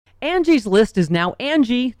Angie's List is now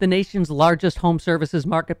Angie, the nation's largest home services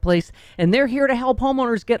marketplace, and they're here to help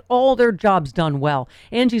homeowners get all their jobs done well.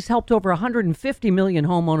 Angie's helped over 150 million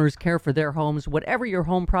homeowners care for their homes. Whatever your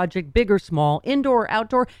home project, big or small, indoor or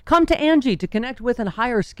outdoor, come to Angie to connect with and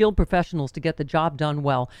hire skilled professionals to get the job done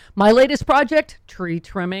well. My latest project, tree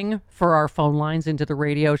trimming for our phone lines into the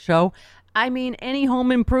radio show. I mean, any home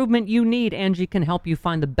improvement you need, Angie can help you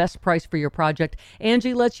find the best price for your project.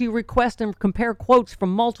 Angie lets you request and compare quotes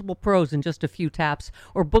from multiple pros in just a few taps,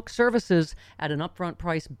 or book services at an upfront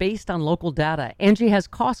price based on local data. Angie has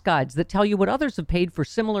cost guides that tell you what others have paid for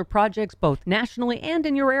similar projects, both nationally and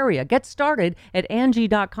in your area. Get started at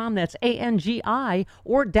Angie.com, that's ANGI,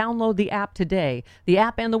 or download the app today. The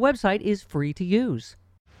app and the website is free to use.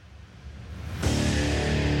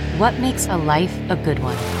 What makes a life a good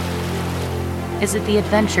one? Is it the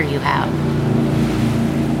adventure you have?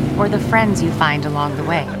 Or the friends you find along the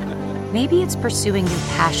way? Maybe it's pursuing your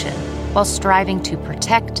passion while striving to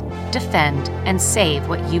protect, defend, and save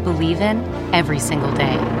what you believe in every single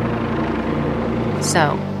day.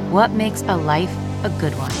 So, what makes a life a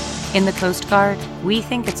good one? In the Coast Guard, we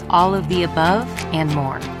think it's all of the above and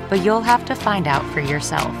more, but you'll have to find out for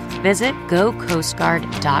yourself. Visit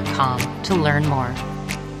gocoastguard.com to learn more.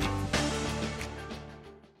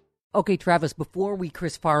 Okay, Travis, before we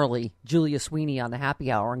Chris Farley, Julia Sweeney on the happy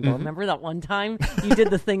hour and go, remember that one time you did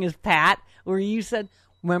the thing as Pat where you said,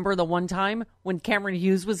 remember the one time when Cameron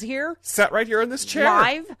Hughes was here? Sat right here in this chair.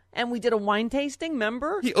 Live, and we did a wine tasting,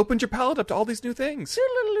 remember? He opened your palate up to all these new things.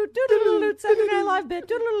 Doodle-doodle, Saturday Night Live bit,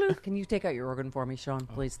 doodle-doodle. Can you take out your organ for me, Sean?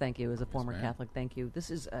 Please, thank you. As a former Catholic, thank you. This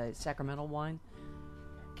is Sacramento wine.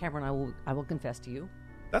 Cameron, I will confess to you.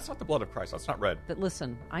 That's not the blood of Christ. That's not red. That,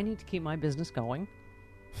 listen, I need to keep my business going.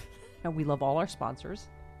 And we love all our sponsors.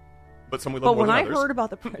 But some we love more when than I others. heard about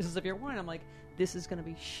the prices of your wine, I'm like, this is going to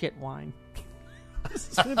be shit wine. This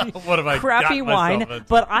is going to be What have I crappy gotten myself wine. into?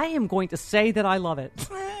 But I am going to say that I love it.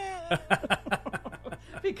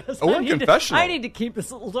 Because we're confessional. I need to keep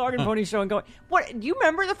this little dog and pony show going. What? Do you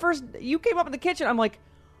remember the first, you came up in the kitchen, I'm like,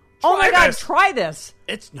 oh my God, try this.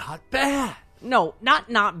 It's not bad. No,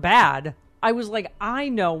 not bad. I was like, I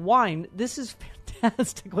know wine. This is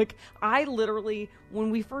fantastic. Like, I literally, when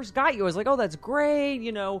we first got you, I was like, oh, that's great.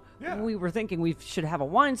 You know, we were thinking we should have a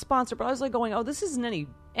wine sponsor, but I was like going, oh, this isn't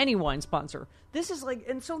any wine sponsor. This is like,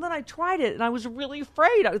 and so then I tried it and I was really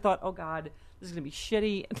afraid. I thought, oh God, this is going to be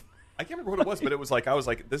shitty. I can't remember what it was, but it was like, I was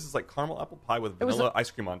like, this is like caramel apple pie with vanilla ice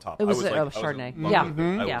cream on top. It was, I was like, Chardonnay. I was Yeah.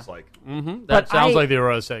 I Yeah. was like, That sounds like the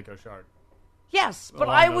Rosseco Chard. Yes, but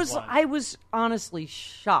Along those lines. I was honestly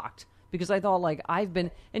shocked. Because I thought, like, I've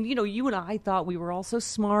been, and, you know, you and I thought we were all so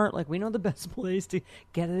smart. Like, we know the best place to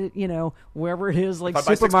get it, you know, wherever it is, like if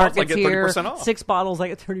I buy 6 bottles, I supermarkets get here. 30% off. 6 bottles, I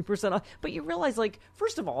get 30% off. But you realize, like,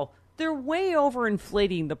 first of all, they're way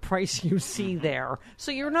overinflating the price you see there.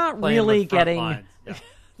 So you're not Playing really with front getting lines. Yeah.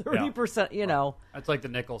 30%, you know. That's like the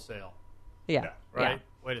nickel sale. Yeah. Right?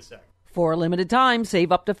 Wait a sec. For a limited time,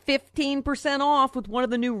 save up to 15% off with one of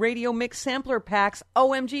the new Radio Mix sampler packs,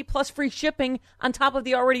 OMG, plus free shipping on top of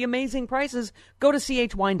the already amazing prices. Go to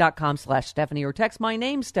chwine.com/Stephanie or text my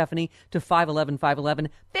name, Stephanie, to 511-511.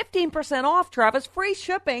 15% off, Travis. Free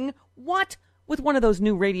shipping. What? With one of those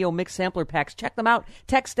new Radio Mix sampler packs. Check them out.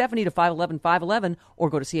 Text Stephanie to 511-511 or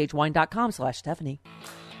go to chwine.com/Stephanie.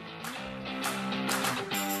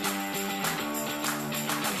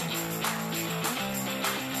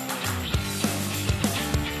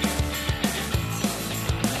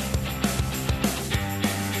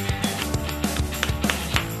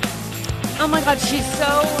 Oh my God, she's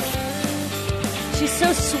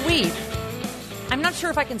so sweet. I'm not sure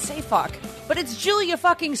if I can say fuck, but it's Julia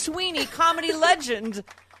fucking Sweeney, comedy legend.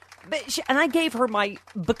 And I gave her my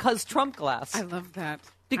Because Trump glass. I love that.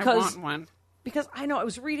 Because, I want one. Because I know, I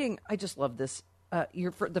was reading, I just love this.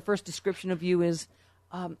 The first description of you is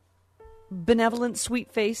benevolent,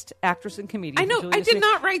 sweet-faced actress and comedian. I know, Julia I did Sweeney.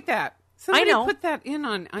 not write that. Somebody I know. put that in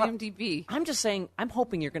on IMDb. I'm just saying, I'm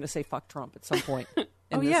hoping you're going to say fuck Trump at some point.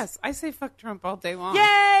 Oh, yes. I say fuck Trump all day long.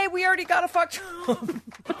 Yay! We already got a fuck Trump.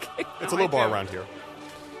 Okay. it's a low bar around here.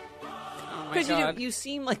 Oh, my Because God. you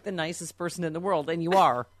seem like the nicest person in the world, and you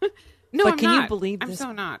are. No, but I'm can not. you believe I'm this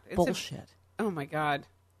so not. It's bullshit? Oh, my God.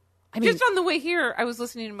 I mean, Just on the way here, I was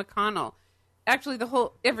listening to McConnell. Actually, the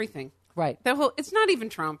whole, everything. right. The whole, it's not even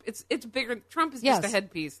Trump. It's bigger. Trump is just Yes. a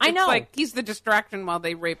headpiece. I know. It's like he's the distraction while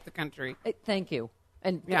they rape the country. Thank you.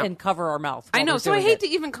 And Yeah. and cover our mouth. I while know. we're So I doing hate it. to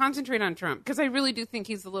even concentrate on Trump because I really do think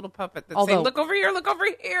he's the little puppet that's Although- saying, look over here, look over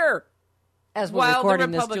here. As we're while the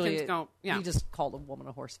recording this, Republicans Julia, go, yeah. he just called a woman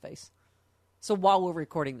a horse face. So while we're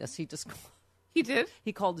recording this, he He did?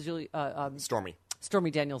 called Julia Stormy. Stormy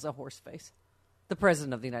Daniels a horse face. The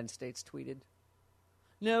President of the United States tweeted,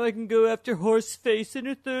 "Now I can go after Horseface and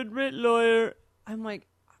a third-rate lawyer." I'm like,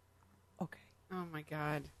 okay. Oh, my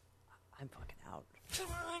God. I'm fucking out.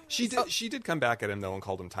 She did come back at him, though, and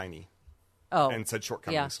called him tiny. Oh. And said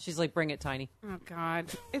shortcomings. Yeah, she's like, bring it, Tiny. Oh, God.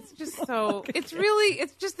 It's just so...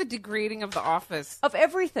 It's just the degrading of the office. Of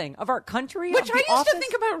everything. Of our country. Which of I the used to office.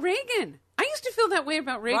 think about Reagan. I used to feel that way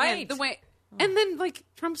about Reagan. Right. The way... And then, like,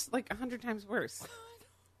 Trump's, like, 100 times worse.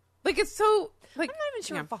 Like, it's so... Like, I'm not even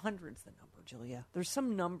sure if 100's the number, Julia. There's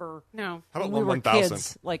some number. No. How about When we were 1,000?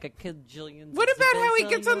 kids, like a kid-jillion. What about how he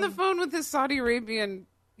gets on the phone with his Saudi Arabian,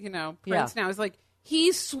 prince now? It's like,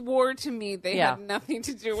 he swore to me they had nothing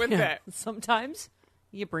to do with it. Sometimes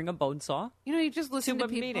you bring a bone saw. You just listen to a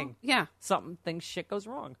people. meeting. Yeah. Shit goes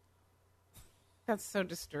wrong. That's so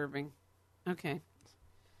disturbing. Okay.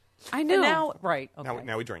 I know. And now, right. Okay.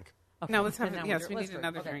 Now we drink. Okay. Now let's have Now it. Yes, we let's need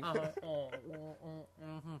another drink. drink.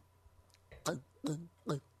 Okay.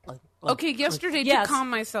 Okay, yesterday Yes. to calm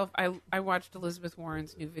myself, I watched Elizabeth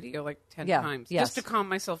Warren's new video like 10 Yeah, times yes. just to calm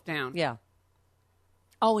myself down. Yeah.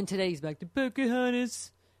 Oh, and today he's back to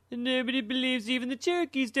Pocahontas, and nobody believes even the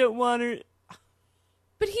Cherokees don't want her.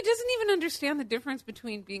 But he doesn't even understand the difference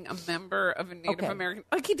between being a member of a Native Okay. American.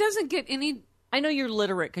 Like, he doesn't get any... I know you're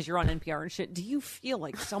literate because you're on NPR and shit. Do you feel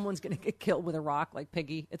like someone's going to get killed with a rock like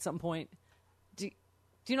Piggy at some point? Do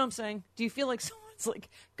you know what I'm saying? Do you feel like someone's like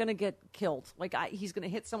going to get killed? Like he's going to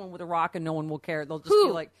hit someone with a rock and no one will care. They'll just Who?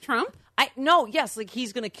 be like, Trump? Like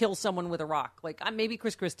he's going to kill someone with a rock. Like maybe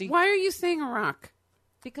Chris Christie. Why are you saying a rock?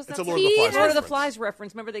 Because It's that's a Lord of the Flies Lord of the reference. Flies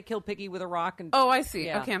reference. Remember they killed Piggy with a rock and Oh, I see.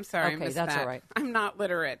 Yeah. Okay, I'm sorry. I Okay, missed that's that. all right. I'm not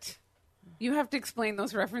literate. You have to explain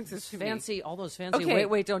those references to me. fancy all those fancy. Okay.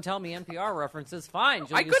 Wait, don't tell me NPR references. Fine,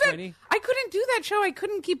 Julia I couldn't Sweeney. do that show. I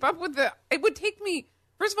couldn't keep up with it would take me.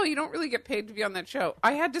 First of all, you don't really get paid to be on that show.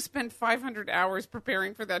 I had to spend 500 hours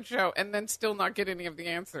preparing for that show and then still not get any of the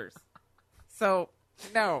answers. So,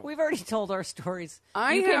 no. We've already told our stories.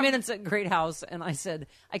 I You came have- in and said, "Great house," and I said,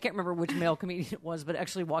 I can't remember which male comedian it was, but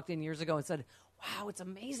actually walked in years ago and said, "Wow, it's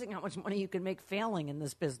amazing how much money you can make failing in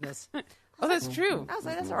this business." Oh, that's true. I was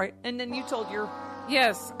like, "That's all right." And then you told your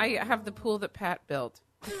Yes, I have the pool that Pat built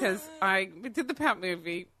because we did the Pat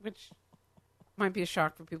movie, which might be a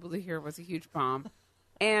shock for people to hear was a huge bomb.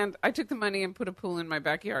 And I took the money and put a pool in my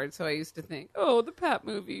backyard. So I used to think, oh, the Pat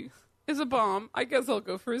movie is a bomb. I guess I'll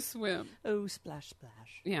go for a swim. oh splash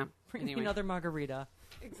splash. Yeah. Bring Anyway. me another margarita.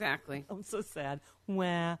 Exactly. I'm so sad.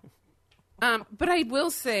 Wah. But I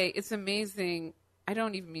will say it's amazing. I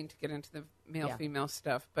don't even mean to get into the male-female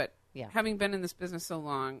stuff, but Yeah. having been in this business so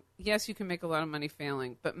long, yes, you can make a lot of money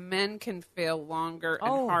failing, but men can fail longer and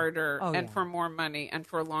Oh. harder Oh, and yeah. for more money and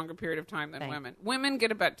for a longer period of time than Thank- women. Women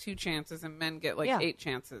get about 2 chances and men get like Yeah. 8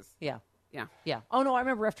 chances. Yeah. Yeah. Yeah. Oh no, I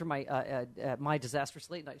remember after my disastrous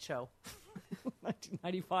late night show,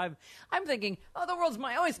 1995. I'm thinking, oh, the world's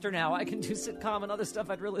my oyster now. I can do sitcom and other stuff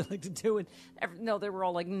I'd really like to do. And no, they were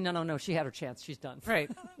all like, no. She had her chance. She's done. Right.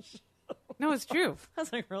 No, it's true. I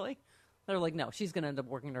was like, really? They're like, no, she's going to end up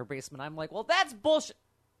working in her basement. I'm like, well, that's bullshit.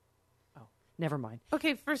 Oh, never mind.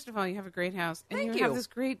 Okay, first of all, you have a great house and Thank you you. have this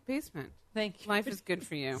great basement. Thank you. Life is good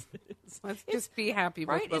for you. Let's just be happy with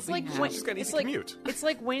Right? what It's we like have. when, She's got an it's easy like commute. it's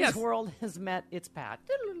like Wayne's Yes. World has met its Pat.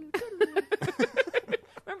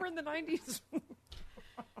 Remember in the 90s?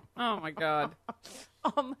 Oh, my God.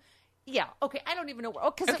 Yeah. Okay. I don't even know.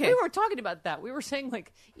 Because Okay. we were talking about that. We were saying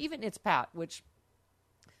like even it's Pat, which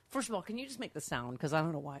first of all, can you just make the sound? Because I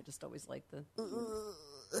don't know why I just always like the.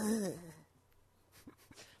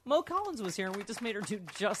 Mo Collins was here, and we just made her do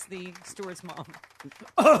just the Stewart's mom.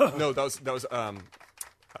 No, that was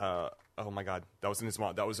oh my god, that wasn't his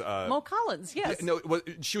mom. That was Mo Collins, yes. no,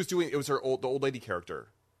 she was doing. It was the old lady character.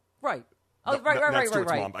 Right. Oh, That- right. that's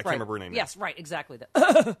Stewart's mom. I can't remember her name now. Yes, right, exactly that.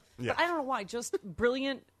 Yeah. But I don't know why. Just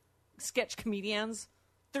brilliant sketch comedians.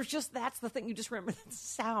 There's just that's the thing. You just remember the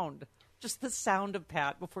sound, just the sound of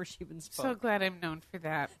Pat before she even spoke. So glad I'm known for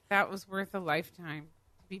that. That was worth a lifetime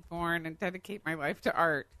to be born and dedicate my life to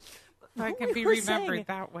art. So I We can be were remembered saying-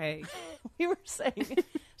 that way. we were saying.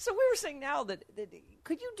 So we were saying now that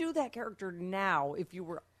could you do that character now if you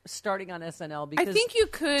were starting on SNL? Because I think you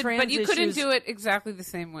could, trans but you couldn't issues- do it exactly the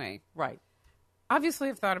same way. right. Obviously,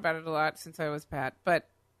 I've thought about it a lot since I was Pat, but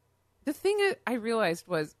the thing I realized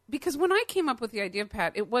was because when I came up with the idea of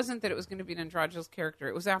Pat, it wasn't that it was going to be an androgynous character.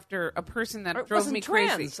 It was after a person that Or it drove wasn't me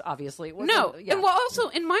trans, crazy. obviously. It wasn't, No, yeah. and well, also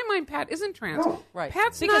in my mind, Pat isn't trans. right.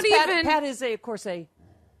 Pat's because not even. Pat is of course a.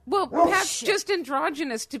 Well, Pat's shit. just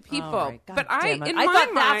androgynous to people. All right, God but damn it. in I my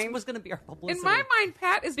thought mind, that was going to be our publicity. in my mind,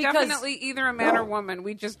 Pat is Because- definitely either a man or woman.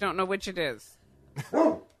 We just don't know which it is.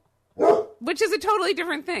 Which is a totally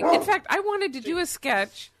different thing. In fact, I wanted to do a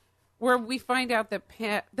sketch where we find out that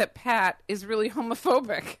Pat is really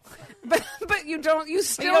homophobic, but you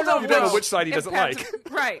still don't know which side he doesn't Pat's-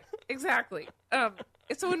 like. Right, exactly.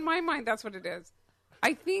 So in my mind, that's what it is.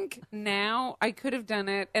 I think now I could have done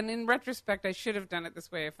it, and in retrospect, I should have done it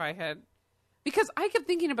this way if I had. Because I kept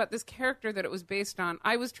thinking about this character that it was based on.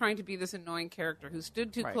 I was trying to be this annoying character who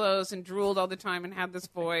stood too close and drooled all the time and had this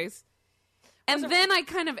voice. And then I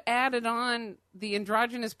kind of added on the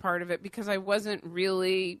androgynous part of it because I wasn't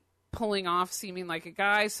really pulling off seeming like a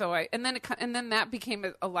guy. And then that became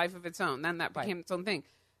a life of its own. Then that became its own thing.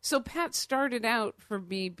 So Pat started out for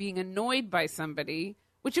me being annoyed by somebody,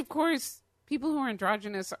 which of course people who are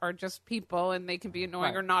androgynous are just people, and they can be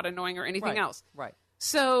annoying or not annoying or anything else. Right.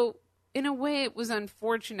 So in a way, it was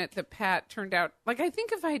unfortunate that Pat turned out like I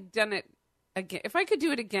think if I had done it again, if I could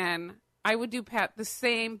do it again, I would do Pat the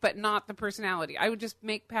same, but not the personality. I would just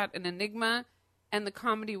make Pat an enigma, and the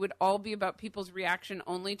comedy would all be about people's reaction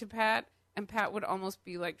only to Pat, and Pat would almost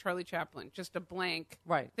be like Charlie Chaplin, just a blank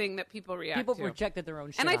thing that people react to. People rejected their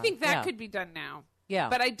own shit. And I think that on. could be done now. Yeah.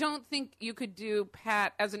 But I don't think you could do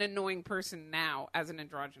Pat as an annoying person now as an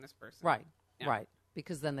androgynous person. Right. Yeah. Right.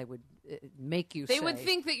 Because then they would make you They would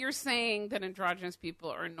think that you're saying that androgynous people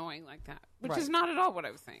are annoying like that, which is not at all what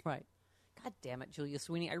I was saying. Right. God damn it, Julia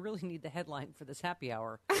Sweeney. I really need the headline for this happy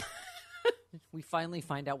hour. We finally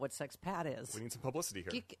find out what sex Pat is. We need some publicity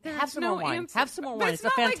here. Have some more wine. Answer. Have some more But wine. It's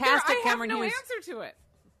It's a not like fantastic I Cameron have no Hughes. answer to it.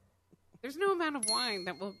 There's no amount of wine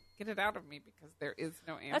that will get it out of me because there is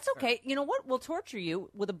no answer. That's okay. You know what? We'll torture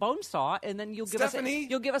you with a bone saw, and then you'll give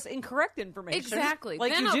us incorrect information. Exactly.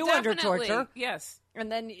 Like Then you I'll do under definitely- torture. Yes.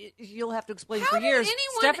 And then you'll have to explain How for did years.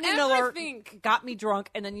 anyone Stephanie ever Miller think- got me drunk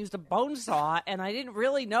and then used a bone saw, and I didn't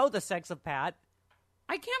really know the sex of Pat.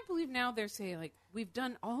 I can't believe now they're saying, like, we've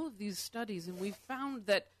done all of these studies and we've found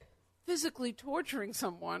that physically torturing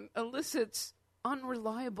someone elicits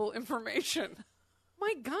unreliable information.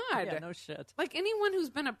 My God. Yeah, no shit. Like, anyone who's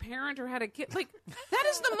been a parent or had a kid, like, that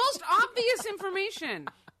is the most obvious information.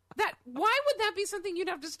 Why would that be something you'd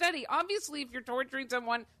have to study? Obviously, if you're torturing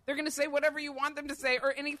someone, they're going to say whatever you want them to say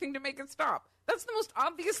or anything to make it stop. That's the most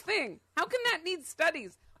obvious thing. How can that need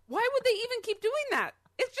studies? Why would they even keep doing that?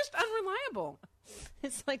 It's just unreliable.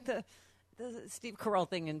 It's like the Steve Carell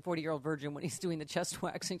thing in 40-Year-Old Virgin when he's doing the chest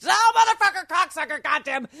waxing. Oh, motherfucker, cocksucker,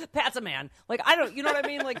 goddamn, Pat's a man. Like, I don't, you know what I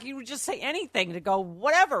mean? Like, you would just say anything to go,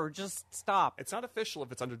 whatever, just stop. It's not official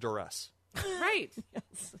if it's under duress. Right.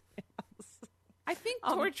 Yes. I think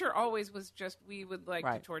torture always was just we would like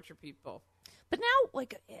to torture people. But now,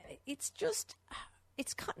 like, it's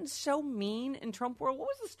gotten so mean in Trump world. What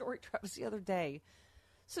was the story, Travis, the other day?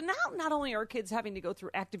 So now not only are kids having to go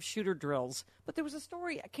through active shooter drills, but there was a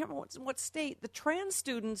story, I can't remember what state, the trans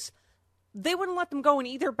students, they wouldn't let them go in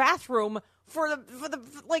either bathroom for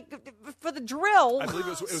the drill. I believe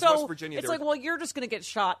it was so West Virginia. It's like, well, you're just going to get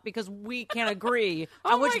shot because we can't agree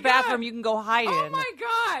Oh on my which bathroom God. you can go hide Oh in. my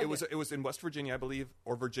God! It was in West Virginia, I believe,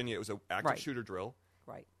 or Virginia. It was an active shooter drill.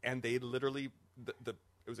 Right. And they literally, it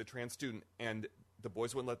was a trans student, and the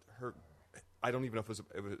boys wouldn't let her. I don't even know if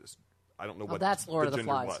it was. I don't know what. That's Lord of the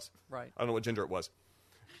gender Flies. was. Right. I don't know what gender it was.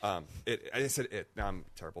 I said it. Now I'm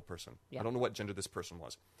a terrible person. Yeah. I don't know what gender this person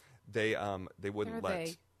was. They wouldn't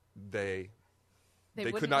let. They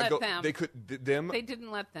wouldn't could not let go. them. They could them. They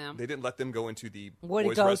didn't let them. They didn't let them go into the Way to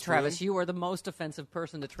boys' go, restroom. Travis. You are the most offensive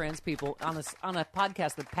person to trans people on a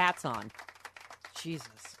podcast that Pat's on. Jesus.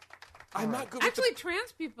 I'm not good. With Actually,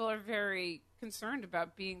 trans people are very concerned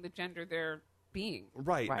about being the gender they're being.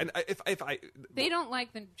 right. Right. And if I They don't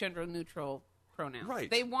like the gender neutral pronouns. Right.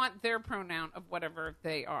 They want their pronoun of whatever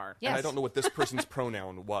they are. Yes. and I don't know what this person's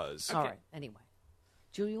pronoun was. All right. Anyway.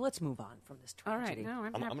 Julia, let's move on from this All tragedy. right. No,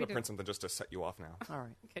 I'm I'm happy going to to. print something just to set you off now. All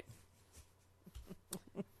right. Okay.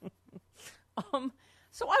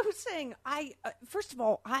 So I was saying, first of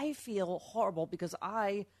all, I feel horrible because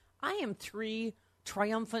I am 3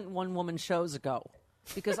 triumphant one-woman shows ago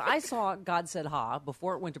because I saw God Said Ha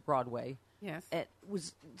before it went to Broadway. Yes. It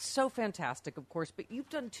was so fantastic, of course, but you've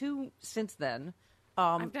done 2 since then.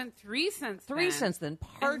 I've done 3 since 3 then. since then.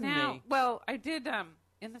 Pardon And now, me. Well, I did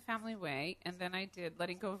In the Family Way, and then I did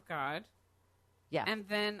Letting Go of God. Yeah. And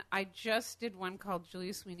then I just did one called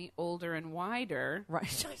Julia Sweeney Older and Wider,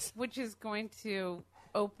 Right. which is going to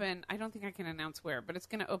open, I don't think I can announce where, but it's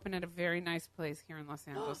going to open at a very nice place here in Los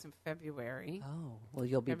Angeles in February. Oh, well,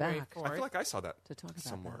 you'll be February back. 4th. I feel like I saw that To talk about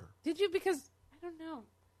somewhere. Did you? Because I don't know.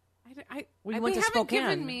 Well, you they went to haven't Spokane.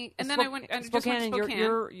 given me, and then I went. I just went to Spokane, and Spokane.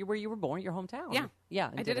 you're where you were born, your hometown. Yeah. Yeah.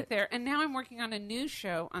 and I did it there, and now I'm working on a new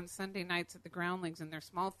show on Sunday nights at the Groundlings in their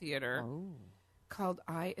small theater Oh. called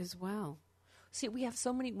I As Well. See, we have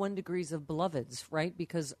so many 1 degrees of beloveds, right?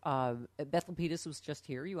 Because Beth Lapidus was just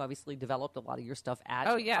here. You obviously developed a lot of your stuff at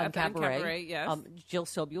at the Cabaret. yes. Jill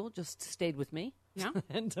Sobule just stayed with me. Yeah.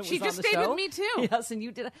 And was She on just the stayed with show. me, too. Yes, and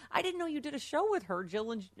you did. I didn't know you did a show with her,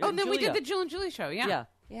 Jill and Oh, then we Julia. did the Jill and Julie show. Yeah.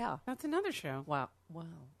 Yeah. That's another show. Wow.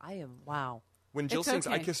 Wow. When Jill It's sings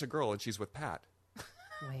 "I okay. Kiss a Girl" and she's with Pat.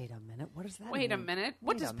 Wait a minute. What does that Wait mean? a minute.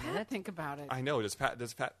 What Wait does a Pat minute. think about it? I know. Does Pat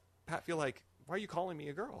feel like, why are you calling me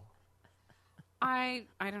a girl? I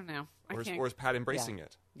don't know. Or is Pat embracing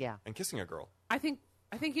it Yeah. and kissing a girl? I think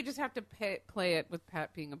you just have to play it with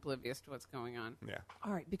Pat being oblivious to what's going on. Yeah.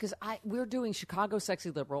 All right, because we're doing Chicago Sexy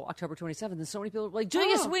Liberal October 27th, and so many people are like,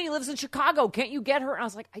 Julia Oh. Sweeney lives in Chicago. Can't you get her? And I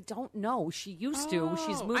was like, I don't know. She used to.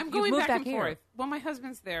 She's moved. I'm you've going moved back and here. forth. Well, my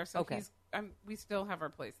husband's there, so Okay. we still have our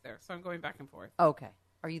place there, so I'm going back and forth. Okay.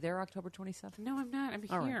 Are you there October 27th? No, I'm not. I'm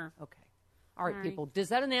All right. here. Okay. All right, All right. people. Does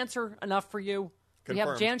that an answer enough for you? We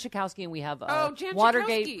have Jan Confirmed. Schakowsky and we have Jan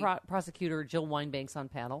Watergate Schakowsky. prosecutor Jill Winebanks on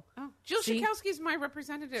panel. Oh, Jill See? Schakowsky's my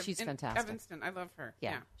representative. She's in fantastic. Evanston. I love her.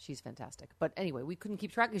 Yeah, she's fantastic. But anyway, we couldn't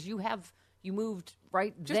keep track because you moved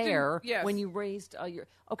right Just in- there yes. when you raised your.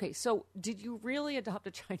 Okay, so did you really adopt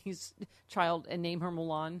a Chinese child and name her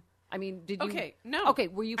Mulan? I mean, did you? Okay, no. Okay,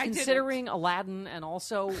 were you I didn't. considering Aladdin and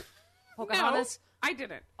also Pocahontas? No, I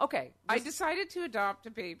didn't. Okay, I decided to adopt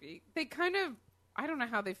a baby. They kind of, I don't know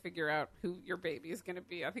how they figure out who your baby is going to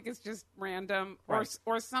be. I think it's just random Right.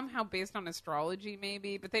 or somehow based on astrology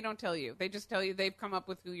maybe, but they don't tell you. They just tell you they've come up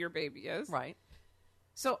with who your baby is. right.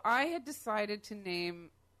 So I had decided to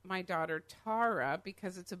name my daughter Tara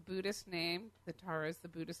because it's a Buddhist name. The Tara is the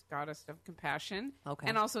Buddhist goddess of compassion. Okay.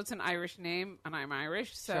 And also it's an Irish name, and I'm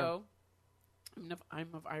Irish, so I'm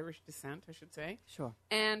of Irish descent, I should say. Sure.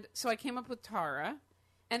 And so I came up with Tara.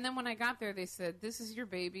 And then when I got there, they said, "This is your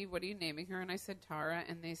baby. What are you naming her?" And I said, "Tara."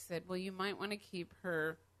 And they said, "Well, you might want to keep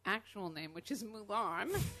her actual name, which is Mulan."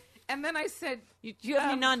 And then I said, Do you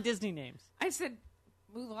have any non-Disney names? I said,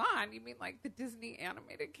 "Mulan? You mean like the Disney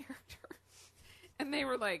animated character?" And they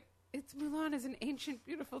were like, "It's Mulan is an ancient,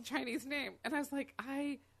 beautiful Chinese name." And I was like,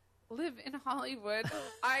 "I live in Hollywood.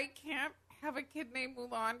 I can't have a kid named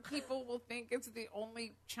Mulan. People will think it's the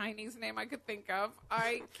only Chinese name I could think of.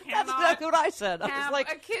 I cannot That's exactly what I said. I was have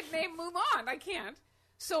like, a kid named Mulan. I can't."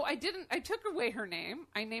 So I didn't. I took away her name.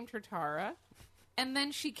 I named her Tara. And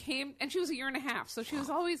then she came, and she was 1.5 years, so she was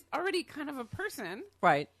already kind of a person.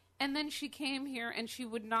 right. And then she came here, and she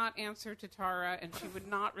would not answer to Tara, and she would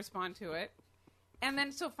not respond to it. And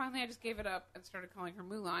then, so finally, I just gave it up and started calling her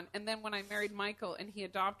Mulan. And then when I married Michael and he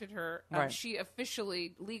adopted her, Right. she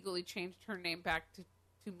officially, legally changed her name back to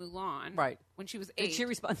Mulan. Right. When she was 8. Did she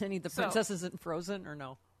respond to any of the So- princesses in Frozen or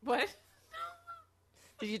no? What?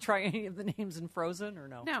 Did you try any of the names in Frozen or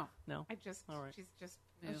no? No. No. I just, All right. she's just,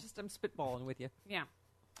 I'm spitballing with you. yeah.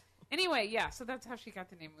 Anyway, yeah, so that's how she got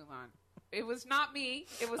the name Mulan. It was not me.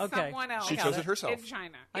 It was Okay. someone else. She chose it herself. In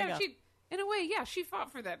China. I Yeah, got she, in a way, yeah, she fought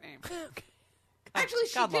for that name. Actually,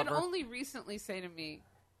 she God did love her. only recently say to me,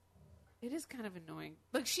 "It is kind of annoying."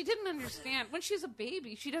 Like, she didn't understand. When she's a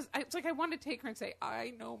baby, she does. It's like I want to take her and say,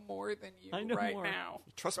 "I know more than you I know right more." now.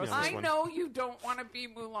 Trust me on I this one. know you don't want to be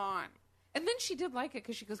Mulan." And then she did like it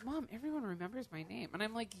because she goes, "Mom, everyone remembers my name." And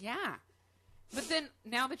I'm like, "Yeah." But then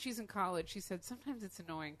now that she's in college, she said, "Sometimes it's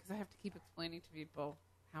annoying because I have to keep explaining to people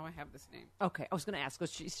how I have this name." Okay, I was going to ask,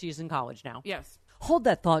 because she's in college now. Yes. Hold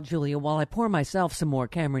that thought, Julia, while I pour myself some more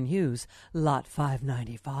Cameron Hughes, Lot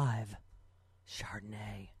 595,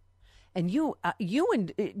 Chardonnay. And you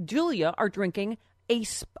and Julia are drinking a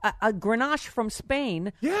Grenache from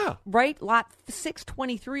Spain. Yeah. Right? Lot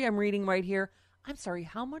 623, I'm reading right here. I'm sorry,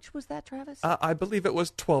 how much was that, Travis? I believe it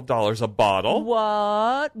was $12 a bottle.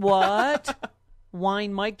 What?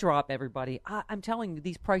 Wine mic drop, everybody. I'm telling you,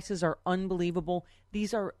 these prices are unbelievable.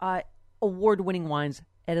 These are award-winning wines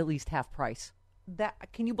at least half price.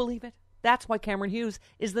 Can you believe it? That's why Cameron Hughes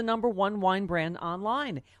is the #1 wine brand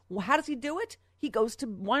online. Well, how does he do it? He goes to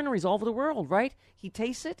wineries all over the world, right? He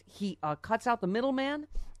tastes it. He cuts out the middleman,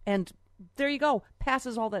 and there you go.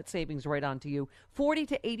 Passes all that savings right on to you. 40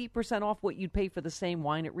 to 80% off what you'd pay for the same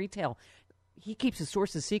wine at retail. He keeps his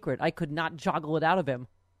sources secret. I could not joggle it out of him.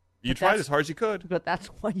 You tried as hard as you could. But that's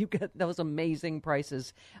why you get those amazing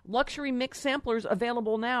prices. Luxury mix samplers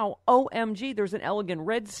available now. OMG, there's an elegant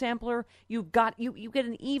red sampler. You get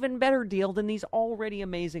an even better deal than these already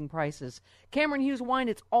amazing prices. Cameron Hughes wine,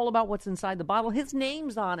 it's all about what's inside the bottle. His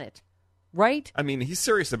name's on it, right? I mean, he's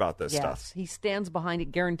serious about this Yes, stuff. he stands behind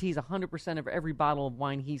it, guarantees 100% of every bottle of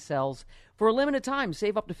wine he sells. For a limited time,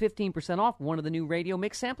 save up to 15% off one of the new Radio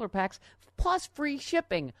Mix Sampler Packs, plus free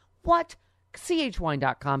shipping. What?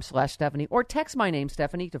 chwine.com/Stephanie or text my name,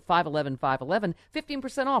 Stephanie, to 511-511.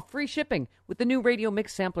 15% off, free shipping with the new Radio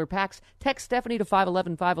Mix sampler packs. Text Stephanie to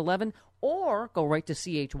 511-511 or go right to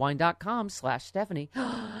chwine.com/Stephanie.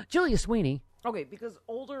 Julia Sweeney. Okay, because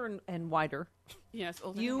older and wider, Yes,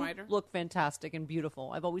 older you and wider. look fantastic and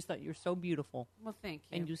beautiful. I've always thought you're so beautiful, Well, thank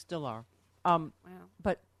you. and you still are. Wow,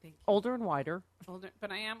 But thank you. older and wider, Older,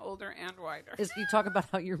 but I am older and wider. is you talk about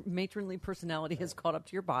how your matronly personality has caught up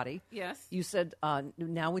to your body. Yes. You said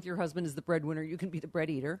now with your husband as the breadwinner, you can be the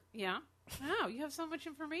bread eater. Yeah. Wow, you have so much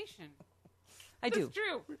information. I do. That's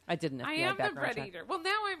true. I did an FBI I am the background bread check. eater. Well,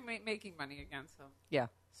 now I'm making money again, so. Yeah.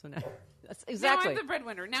 So now that's exactly Now I'm the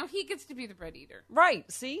breadwinner. Now he gets to be the bread eater. right.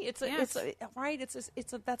 See, it's a, Yes. right.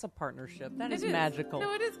 It's a that's a partnership. That is It magical.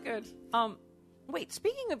 No, it is good. Wait.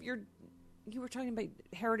 Speaking of you were talking about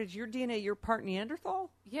heritage. Your DNA. You're part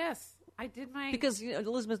Neanderthal Yes, I did my. because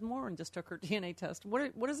Elizabeth Warren just took her DNA test.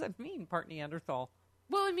 What does that mean? Part Neanderthal.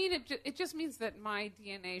 Well, I mean, it just means that my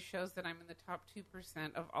DNA shows that I'm in the top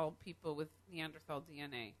 2% of all people with Neanderthal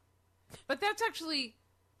DNA. But that's actually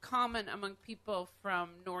common among people from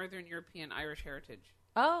Northern European Irish heritage.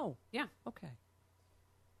 Oh. Yeah, Okay.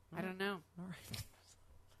 I don't know. All right.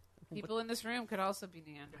 People in this room could also be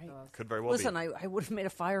Neanderthals. Could very well Listen, be. I would have made a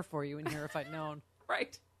fire for you in here if I'd known.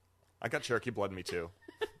 Right. I got Cherokee blood in me, too.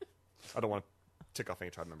 I don't want to tick off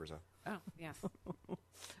any tribe members, though. Oh, yes.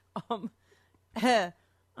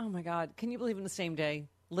 Oh my God! Can you believe in the same day,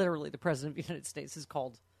 literally, the president of the United States is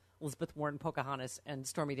called Elizabeth Warren Pocahontas and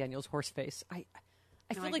Stormy Daniels Horseface? I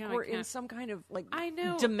No, feel I like know, I we're in can't. some kind of I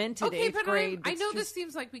know. demented okay, eighth but grade. I that's know this just-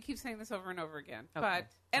 seems like we keep saying this over and over again, Okay.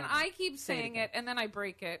 and I keep Say it saying again. it, and then I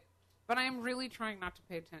break it. But I am really trying not to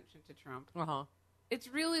pay attention to Trump. Uh-huh. It's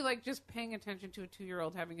really like just paying attention to a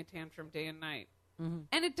 2-year-old having a tantrum day and night, Mm-hmm.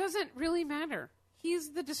 and it doesn't really matter.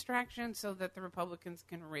 He's the distraction so that the Republicans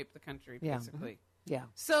can rape the country, Yeah. basically. Yeah,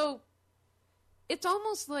 So it's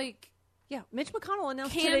almost like yeah. Mitch McConnell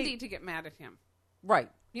announced candy today, to get mad at him.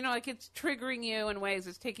 right? You know, like it's triggering you in ways.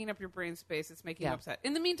 It's taking up your brain space. It's making Yeah. you upset.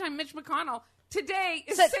 In the meantime, Mitch McConnell today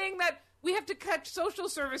is Said- saying that we have to cut social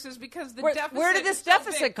services because the Where, deficit. where did is this so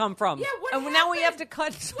deficit big. come from? Yeah, what and now we have to happened?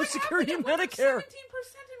 cut Social What Security and happened? It went Medicare. up 17%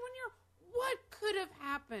 in 1 year. What could have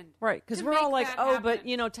happened? Right, because to we're all make like, that oh, but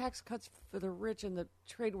happen? tax cuts for the rich and the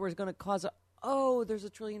trade war is going to cause there's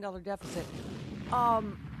 $1 trillion deficit.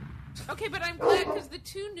 Okay, but I'm glad because the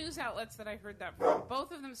two news outlets that I heard that from,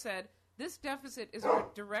 both of them said this deficit is a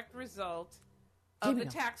direct result of the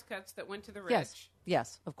tax cuts that went to the rich.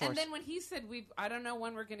 Yes, of course. And then when he said, I don't know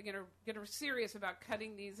when we're going to get serious about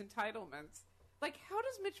cutting these entitlements. Like, how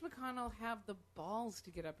does Mitch McConnell have the balls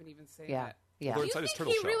to get up and even say Yeah, that? yeah. Do They're you inside his think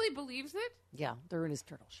turtle he shell. really believes it? Yeah, they're in his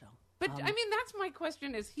turtle shell. But I mean, that's my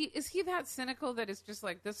question: is he that cynical that it's just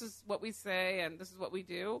like this is what we say and this is what we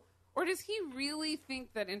do, or does he really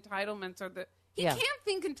think that entitlements are the? He Yeah. can't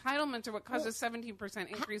think entitlements are what causes 17%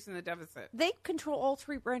 increase in the deficit. They control all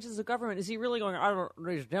three branches of government. Is he really going, I don't,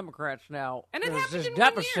 these Democrats now, And it there's happened this in 1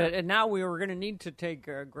 deficit, year. and now we were going to need to take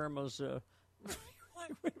grandma's... Wait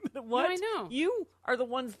a minute, what? I know. You are the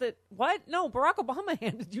ones that... What? No, Barack Obama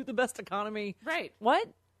handed you the best economy. Right. What?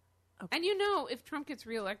 And you know, if Trump gets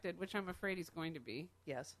reelected, which I'm afraid he's going to be,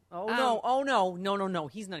 Yes. Oh, no. Oh, no.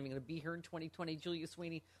 He's not even going to be here in 2020. Julia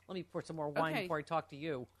Sweeney, let me pour some more wine Okay. before I talk to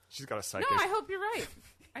you. She's got a psychic. no, I hope you're right.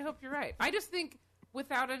 I hope you're right. I just think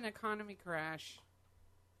without an economy crash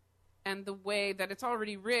and the way that it's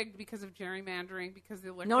already rigged because of gerrymandering, because of the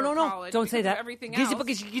electoral No. college, Don't because say of that. everything else.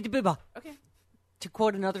 Okay. To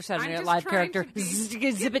quote another Saturday I'm Night just Live trying character, to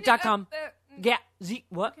be- Zip.com. Yeah. Yeah.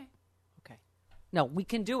 What? Okay. Okay. No, we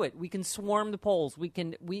can do it. We can swarm the polls. We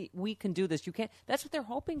can do this. You can't. That's what they're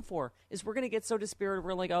hoping for. Is we're going to get so dispirited.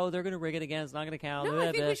 We're like, oh, they're going to rig it again. It's not going to count. No,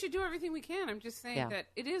 I think we should do everything we can. I'm just saying Yeah. that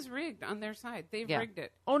it is rigged on their side. They've Yeah. rigged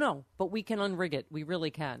it. Oh no, but we can unrig it. We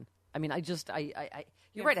really can. I mean, you're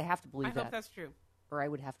Yes. right. I have to believe I that, hope that's true. or I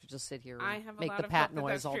would have to just sit here and I have a make lot the of pat hope that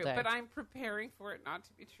noise that's all true, day. but I'm preparing for it not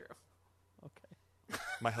to be true. Okay.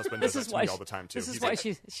 My husband does This that is to why me all the time, too. This is He's why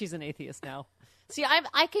like, she's an atheist now. See,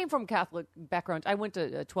 I came from Catholic background. I went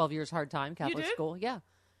to 12 years hard time Catholic did? school. Yeah.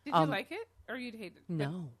 Did you like it, or you'd hate it?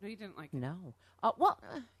 No. No, you didn't like it. No.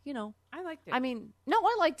 I liked it. I mean, no,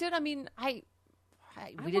 I liked it. I mean, we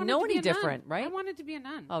I didn't know wanted to any be a nun. different, right? I wanted to be a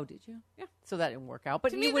nun. Oh, did you? Yeah. So that didn't work out. But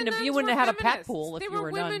To you me, the wouldn't have nuns had were a pat feminists. pool if they you were were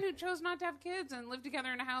a women nun. who chose not to have kids and lived together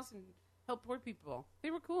in a house and help poor people.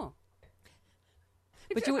 They were cool.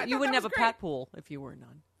 But I you thought wouldn't that have a was pat great. pool if you were a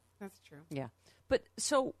nun. That's true. Yeah. But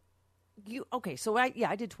so so I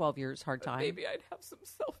did 12 years hard time. Maybe I'd have some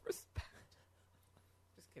self-respect.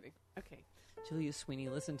 Just kidding. Okay. Julia Sweeney,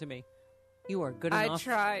 listen to me. You are good I enough.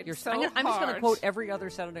 tried You're, so I'm just going to hard. quote every other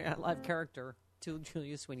Saturday Night Live character to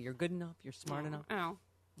Julia Sweeney. You're good enough. You're smart enough. Oh.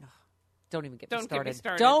 Don't even get Don't me started. get me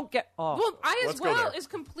started. Don't get. Oh. Well, I Let's as go well there. is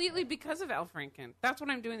completely because of Al Franken. That's what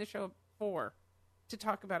I'm doing the show for, to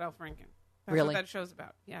talk about Al Franken. That's Really? what that show's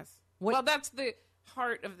about. Yes. What- Well, that's the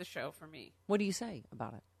heart of the show for me. What do you say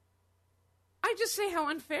about it? I just say how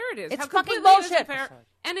unfair it is. It's how fucking completely bullshit. Unfair. Sorry.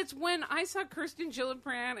 And it's when I saw Kirsten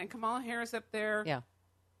Gillibrand and Kamala Harris up there, Yeah.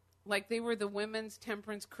 like they were the Women's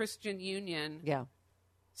Temperance Christian Union, Yeah.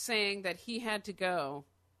 saying that he had to go.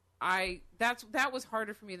 That was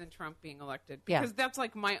harder for me than Trump being elected, Yeah. because that's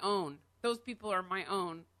like my own. Those people are my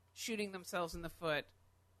own, shooting themselves in the foot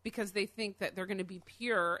because they think that they're going to be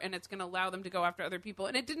pure and it's going to allow them to go after other people,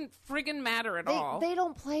 and it didn't friggin' matter at all. They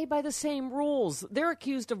don't play by the same rules. They're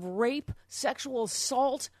accused of rape, sexual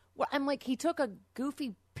assault. Well, I'm like, he took a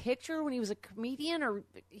goofy picture when he was a comedian, or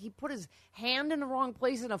he put his hand in the wrong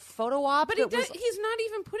place in a photo op. But he's not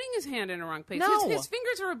even putting his hand in the wrong place. No. His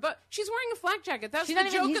fingers are above. She's wearing a flak jacket. That's She's the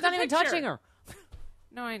not joke even, he's of the not even picture. touching her.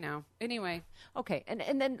 No, I know. Anyway, Okay, and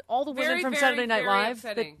then all the women Very, from very, Saturday Night very Live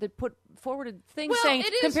upsetting. that put forwarded things Well, saying,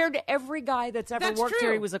 it is- compared to every guy that's ever that's worked true.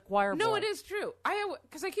 here, he was a choir boy. No, it is true.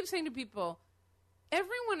 Because I keep saying to people,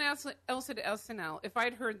 everyone else at SNL, if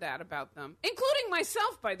I'd heard that about them, including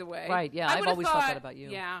myself, by the way, Right, yeah, I I've would've always thought that about you.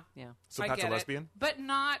 Yeah, Yeah. So I Pat's a get it. lesbian? But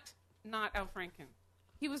not Al Franken.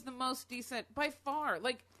 He was the most decent by far.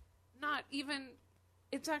 Like, not even.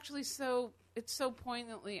 It's actually it's so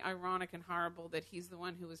poignantly ironic and horrible that he's the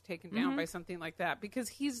one who was taken Mm-hmm. down by something like that, because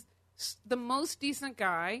he's the most decent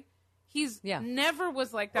guy. He's Yeah. never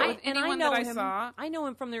was like that with anyone know that I him. saw. I know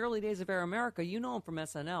him from the early days of Air America. You know him from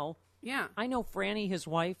SNL. Yeah. I know Franny, his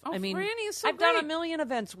wife. Oh, I mean, Franny is so I've done a great. million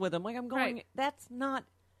events with him. Like, I'm going, Right. that's not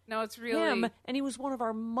No, it's really him. And he was one of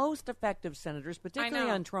our most effective senators, particularly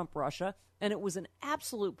know. on Trump Russia. And it was an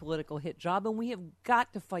absolute political hit job. And we have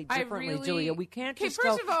got to fight I differently, really- Julia. We can't Okay, just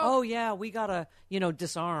first go, of all- oh, yeah, we got to,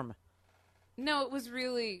 disarm. No, it was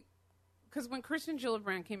really because when Kirsten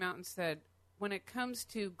Gillibrand came out and said, when it comes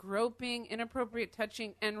to groping, inappropriate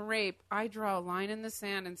touching, and rape, I draw a line in the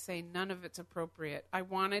sand and say none of it's appropriate. I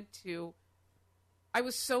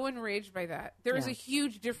was so enraged by that. There is Yeah. a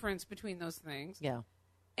huge difference between those things. Yeah.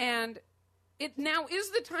 And it now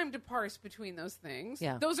is the time to parse between those things.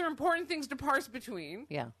 Yeah. Those are important things to parse between.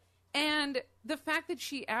 Yeah. And the fact that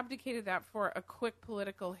she abdicated that for a quick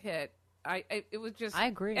political hit, it was just. I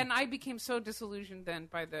agree. And I became so disillusioned then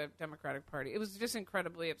by the Democratic Party. It was just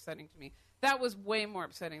incredibly upsetting to me. That was way more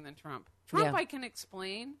upsetting than Trump. Trump, Yeah. I can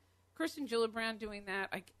explain. Kirsten Gillibrand doing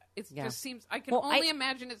that, Yeah. just seems. I can Well, only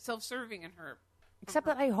imagine it self-serving in her. Except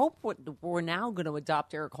that I hope we're now going to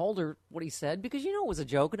adopt Eric Holder, what he said, because it was a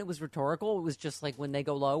joke and it was rhetorical. It was just like, when they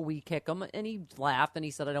go low, we kick them. And he laughed and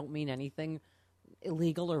he said, I don't mean anything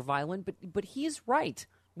illegal or violent. But he's right.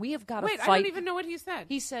 We have got to Wait, fight. I don't even know what he said.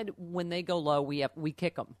 He said, when they go low, we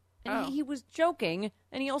kick them. And Oh. he was joking.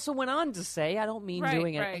 And he also went on to say, I don't mean Right,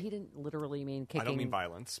 doing it. right. He didn't literally mean kicking. I don't mean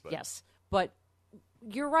violence, but Yes. But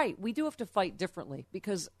you're right. We do have to fight differently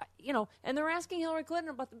because, and they're asking Hillary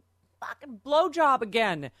Clinton about the fucking blowjob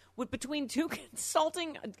again with between two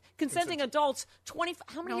consenting adults.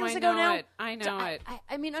 How many No, years I ago know now? it. I know So it.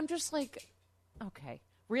 I mean, I'm just like, okay,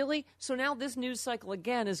 really? So now this news cycle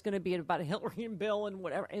again is going to be about Hillary and Bill and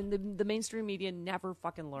whatever, and the mainstream media never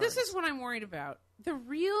fucking learns. This is what I'm worried about. The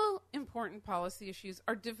real important policy issues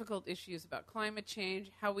are difficult issues about climate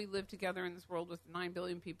change, how we live together in this world with 9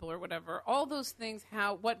 billion people or whatever. All those things,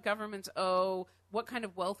 what governments owe, what kind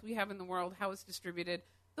of wealth we have in the world, how it's distributed.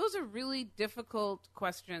 Those are really difficult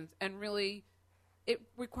questions, and really it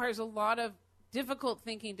requires a lot of difficult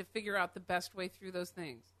thinking to figure out the best way through those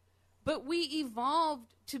things. But we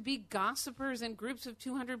evolved to be gossipers and groups of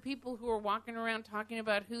 200 people who are walking around talking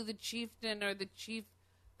about who the chieftain or the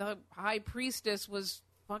high priestess was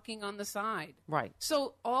fucking on the side. Right.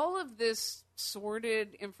 So all of this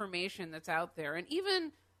sordid information that's out there, and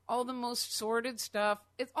even all the most sordid stuff,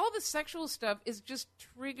 all the sexual stuff is just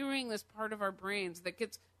triggering this part of our brains that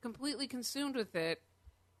gets completely consumed with it.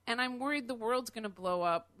 And I'm worried the world's going to blow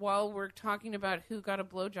up while we're talking about who got a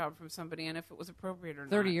blowjob from somebody and if it was appropriate or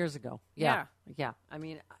not. 30 years ago. Yeah. I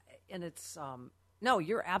mean, and it's, no,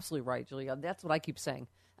 you're absolutely right, Julia. That's what I keep saying.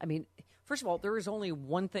 I mean, first of all, there is only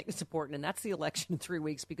one thing that's important, and that's the election in 3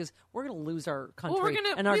 weeks, because we're going to lose our country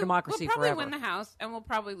and our democracy we'll probably forever. win the House, and we'll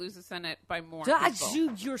probably lose the Senate by more God, people.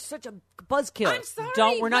 dude, you're such a buzzkill. I'm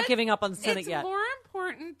sorry. We're not giving up on the Senate it's yet. more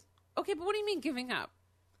important. Okay, but what do you mean giving up?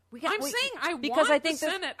 I'm saying because want I think the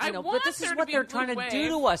this, Senate. I know, I want but this there is to what be they're a trying to blue do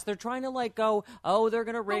to wave. us. They're trying to go, oh, they're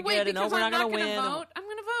going to rig But wait, it, and oh, because we're I'm not not going to gonna win. vote. I'm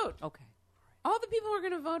going to vote. Okay. All the people who are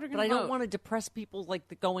going to vote are going to vote. But I don't want to depress people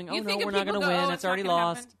like going, oh, You no, think if we're not people going to go, win. "Oh, It's already not gonna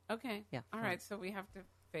lost. happen." Okay. Yeah. All right. So we have to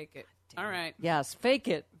fake it. All right. Yes, fake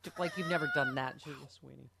it. Like you've never done that, Julia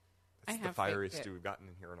Sweeney. I It's the have fieriest faked it. stew we've gotten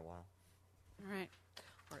in here in a while. All right.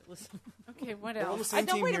 All right, listen. Okay. What We're on the else? same I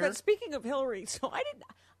don't team wait a here. minute. Speaking of Hillary, so I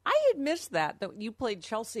had missed that you played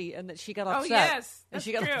Chelsea and that she got upset. Oh yes, and that's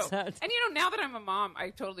she got true. upset. And now that I'm a mom, I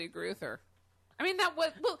totally agree with her. I mean, that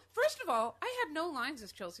was First of all, I had no lines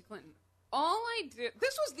as Chelsea Clinton. All I did.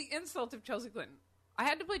 This was the insult of Chelsea Clinton. I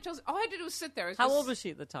had to play Chelsea. All I did was sit there. How old was she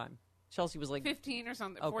at the time? Chelsea was like 15 or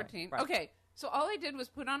something. Okay, 14. right. Okay. So all I did was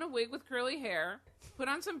put on a wig with curly hair, put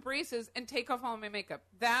on some braces, and take off all my makeup.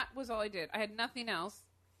 That was all I did. I had nothing else.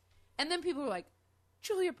 And then people were like,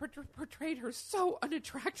 Julia portrayed her so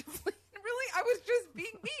unattractively. Really? I was just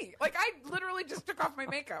being me. Like, I literally just took off my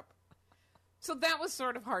makeup. So that was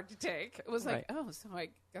sort of hard to take. It was like, Right. oh, so I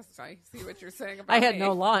guess I see what you're saying about I had me.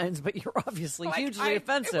 no lines, but you're obviously Like, hugely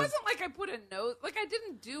offensive. It wasn't like I put a note. Like, I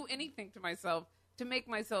didn't do anything to myself to make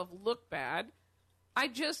myself look bad. I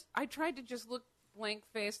tried to just look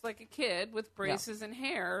blank-faced like a kid with braces and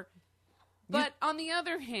hair. But on the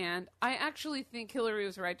other hand, I actually think Hillary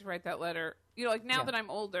was right to write that letter. Like now that I'm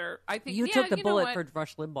older, I think You took the know bullet what? for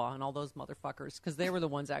Rush Limbaugh and all those motherfuckers because they were the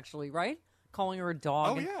ones actually, right? Calling her a dog.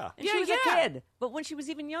 Oh, and, yeah. And Yeah, she was yeah. a kid. But when she was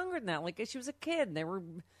even younger than that, like she was a kid, and they were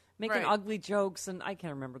making Right. ugly jokes, and I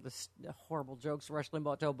can't remember the horrible jokes Rush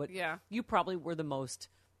Limbaugh told, but Yeah. you probably were the most,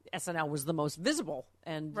 SNL was the most visible.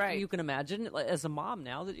 And Right. you can imagine, as a mom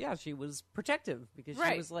now, that, yeah, she was protective because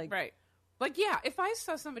Right, she was like, right. Like, yeah, if I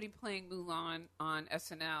saw somebody playing Mulan on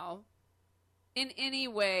SNL, in any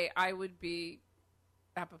way, I would be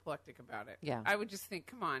apoplectic about it. Yeah. I would just think,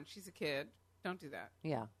 come on, she's a kid. Don't do that.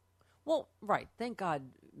 yeah. Well, right. Thank God,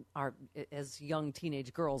 as young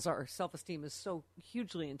teenage girls, our self-esteem is so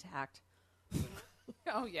hugely intact.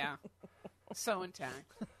 Oh, yeah. So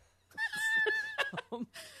intact.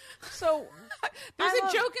 So There's I a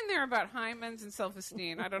love- joke in there about hymens and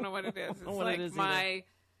self-esteem. I don't know what it is. It's what like it is either.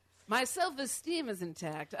 my self-esteem is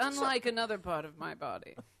intact, unlike another part of my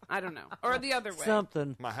body. I don't know. Or the other way.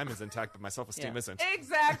 something. My hymen's intact, but my self-esteem Yeah. isn't.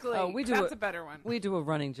 Exactly. Oh, we do That's a- a better one. We do a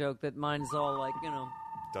running joke that mine is all like,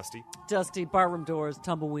 Dusty. dusty, barroom doors,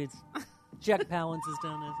 tumbleweeds. Jack Palance is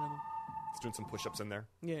down there somewhere. He's doing some push-ups in there.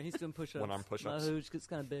 Yeah, he's doing push-ups. One-arm push-ups. My hooch gets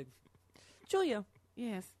kind of big. Julia,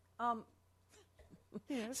 Yes.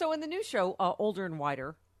 so in the new show, Older and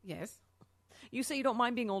Wider, Yes. you say you don't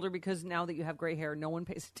mind being older because now that you have gray hair, no one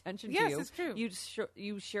pays attention to Yes, you. it's true.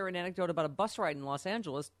 You share an anecdote about a bus ride in Los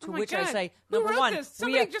Angeles, to Oh my which God. I say, Who number wrote one, this? we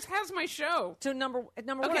Somebody have, just has my show. to number one,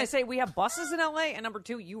 Okay. I say we have buses in LA, and number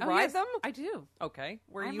two, you Oh, ride yes, them? I do. Okay,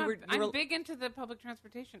 where I'm, you were, I'm big into the public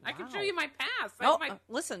transportation. I can Wow. show you my pass. Oh, my,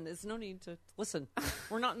 listen, there's no need to listen.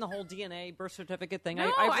 We're not in the whole DNA birth certificate thing.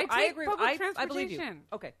 No, I take agree. public I believe you. transportation.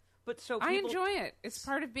 Okay, but so I people, enjoy it. It's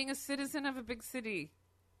part of being a citizen of a big city,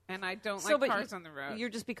 and I don't so, like but cars on the road. You're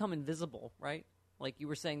just become invisible, right? Like you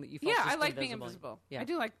were saying that you felt Yeah, just I like being invisible. Yeah, I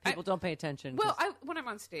do like- people don't pay attention. Well, 'cause- when I'm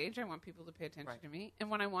on stage, I want people to pay attention Right. to me, and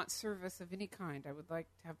when I want service of any kind, I would like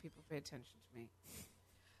to have people pay attention to me.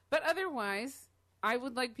 But otherwise, I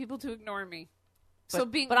would like people to ignore me. So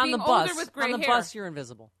being but on being the older bus, with gray on the hair, bus, you're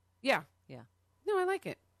invisible. yeah, Yeah. no, I like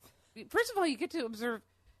it. First of all, you get to observe.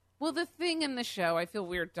 Well, the thing in the show, I feel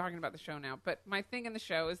weird talking about the show now, but my thing in the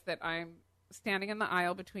show is that I'm standing in the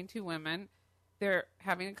aisle between two women. They're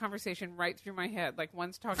having a conversation right through my head. Like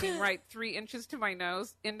one's talking right 3 inches to my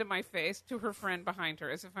nose, into my face, to her friend behind her,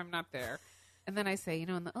 as if I'm not there. And then I say,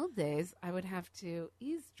 in the old days, I would have to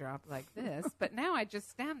eavesdrop like this. But now I just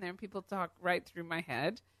stand there and people talk right through my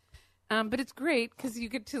head. But it's great because you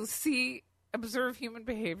get to observe human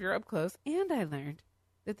behavior up close. And I learned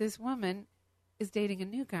that this woman is dating a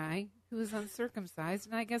new guy who is uncircumcised,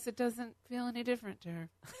 and I guess it doesn't feel any different to her.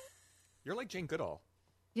 You're like Jane Goodall.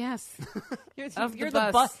 Yes. You're, Of you're the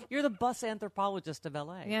the bus. You're the bus anthropologist of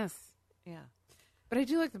LA. Yes. Yeah. But I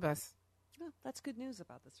do like the bus. Well, that's good news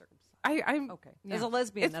about the circumcision. I'm Okay. yeah. As a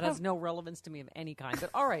lesbian, It's that has prob- no relevance to me of any kind. But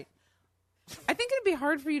all right. I think it'd be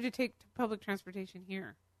hard for you to take public transportation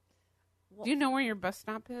here. Well, Do you know where your bus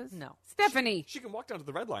stop is? No. Stephanie. She can walk down to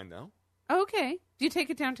the red line, though. Okay. Do you take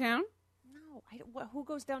it downtown? No. Who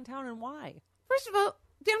goes downtown and why? First of all,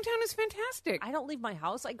 downtown is fantastic. I don't leave my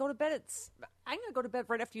house. I go to bed I'm going to go to bed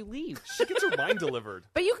right after you leave. She gets her wine delivered.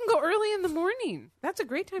 But you can go early in the morning. That's a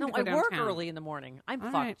great time No, to go I downtown. work early in the morning. I'm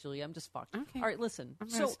All fucked, right. Julia. I'm just fucked. Okay. All right, listen. I'm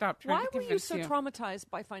gonna stop trying why to were you convince so you. traumatized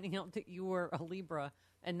by finding out that you were a Libra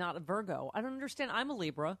and not a Virgo? I don't understand. I'm a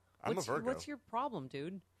Libra. I'm a Virgo. What's your problem,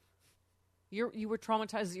 dude? You were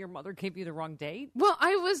traumatized that your mother gave you the wrong date? Well,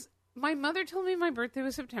 my mother told me my birthday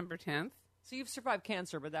was September 10th, So you've survived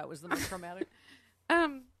cancer, but that was the most traumatic.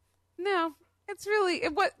 No, it's really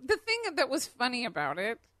what the thing that was funny about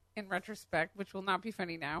it in retrospect, which will not be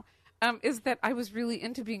funny now, is that I was really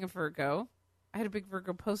into being a Virgo. I had a big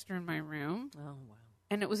Virgo poster in my room. Oh, wow.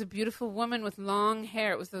 And it was a beautiful woman with long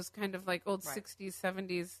hair. It was those kind of like old 60s,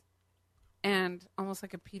 70s, and almost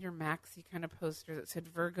like a Peter Maxey kind of poster that said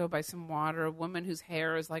Virgo by some water, a woman whose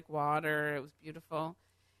hair is like water. It was beautiful.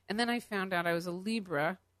 And then I found out I was a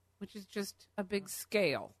Libra, which is just a big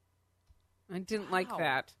scale. I didn't like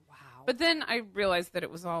that. Wow. But then I realized that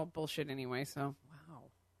it was all bullshit anyway, so Wow.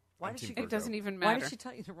 Why I'm did she? Team it Virgo. doesn't even Why matter. did she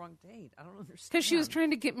tell you the wrong date? I don't understand. Because she was trying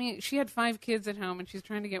to get me, she had 5 kids at home, and she was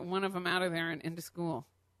trying to get one of them out of there and into school.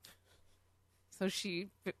 So she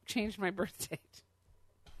changed my birth date.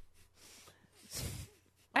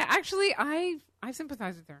 I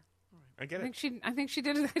sympathize with her. I get I it. think she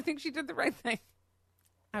did the right thing.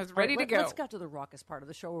 I was ready to go. Let's get to the raucous part of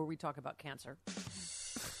the show where we talk about cancer.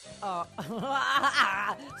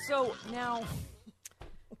 So now,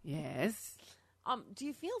 Yes. do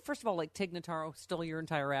you feel, first of all, like Tig Notaro stole your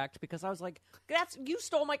entire act? Because I was like, you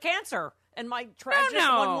stole my cancer and my tragic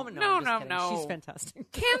one woman. I'm just kidding. No. She's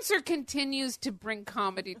fantastic. Cancer continues to bring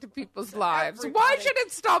comedy to people's lives. Why should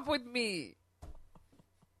it stop with me?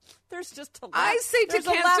 There's just a laugh. I say to there's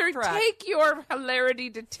a laugh Cancer, track. take your hilarity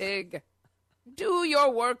to Tig. Do your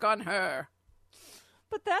work on her.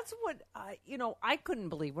 But that's what I couldn't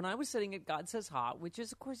believe when I was sitting at God Says Hot, which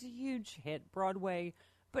is, of course, a huge hit, Broadway.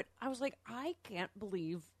 But I was like, I can't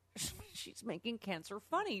believe she's making cancer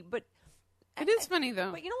funny. But It is funny,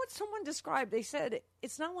 though. But you know what someone described? They said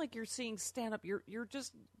it's not like you're seeing stand up. You're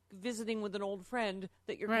just visiting with an old friend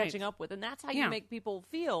that you're Right. catching up with, and that's how Yeah. you make people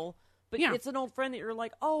feel. But Yeah. it's an old friend that you're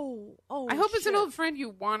like, oh. I hope it's an shit. old friend you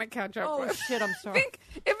want to catch up Oh with. shit! I'm I sorry. think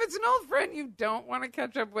if it's an old friend you don't want to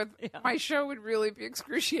catch up with, my show would really be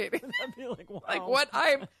excruciating. I'd be like, wow. Like what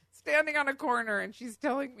I'm standing on a corner and she's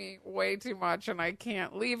telling me way too much and I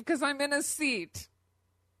can't leave because I'm in a seat.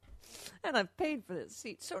 And I've paid for this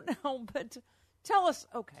seat. So now, but tell us,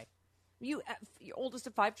 okay, you're oldest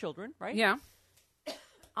of 5 children, right? Yeah.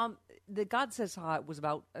 The God Says Hot was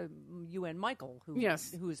about you and Michael, who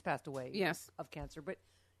has passed away Yes. of cancer. But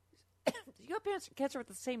you had cancer at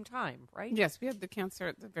the same time, right? Yes, we had the cancer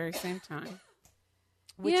at the very same time.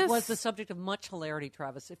 Which Yes. was the subject of much hilarity,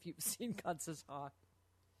 Travis, if you've seen God Says Hot.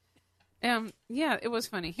 Yeah, it was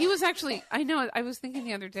funny. He was actually, I know, I was thinking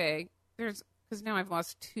the other day, because now I've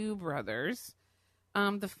lost 2 brothers.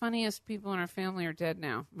 The funniest people in our family are dead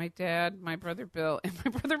now. My dad, my brother Bill, and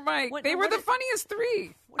my brother Mike. They were the funniest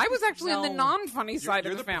 3. I was actually on the non-funny side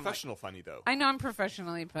You're of the the family. professional funny, though. I know I'm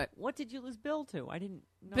professionally, but What did you lose Bill to? I didn't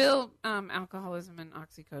know. Bill, alcoholism and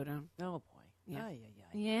oxycodone. Oh, boy. Yeah. Ay, ay,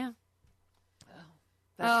 ay. Yeah.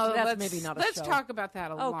 That's let's- maybe not a Let's show. talk about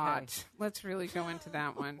that a Okay. lot. Let's really go into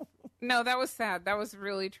that one. No, that was sad. That was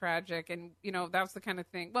really tragic. And, that was the kind of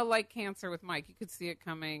thing. Well, like cancer with Mike, you could see it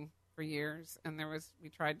coming for years. And we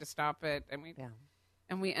tried to stop it. And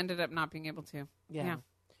we ended up not being able to. Yeah.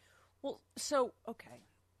 Well, so, okay.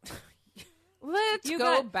 Let's You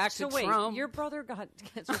go got, back so to wait, Trump. your brother got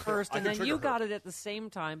cancer first, I and could then trigger you her. got it at the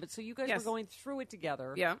same time. But so you guys Yes. were going through it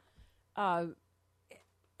together. Yeah.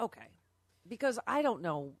 Okay. Because I don't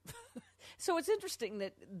know. So it's interesting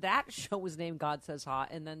that show was named God Says Hot,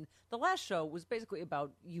 and then the last show was basically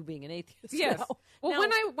about you being an atheist. Yes. Now- Well,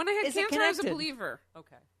 now, when I had is it cancer, I was a connected? believer.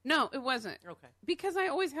 Okay. No, it wasn't. Okay. Because I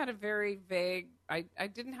always had a very vague, I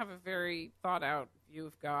didn't have a very thought out view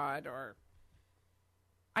of God, or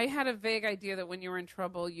I had a vague idea that when you were in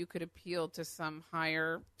trouble, you could appeal to some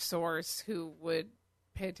higher source who would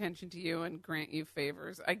pay attention to you and grant you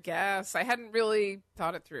favors. I guess. I hadn't really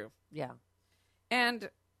thought it through. Yeah. And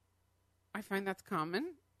I find that's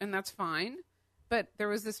common, and that's fine. But there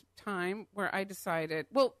was this time where I decided,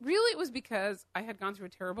 well, really it was because I had gone through a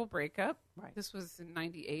terrible breakup. Right. This was in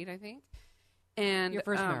 98, I think. And Your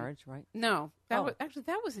first marriage, right? No. Oh.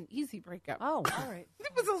 That was an easy breakup. Oh, all right.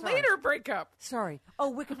 It was a later breakup. Sorry.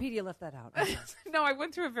 Oh, Wikipedia left that out. No, I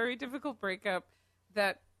went through a very difficult breakup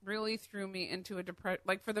that really threw me into a depression.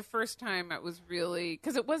 Like, for the first time, it was really,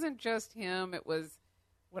 because it wasn't just him, it was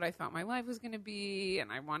what I thought my life was going to be, and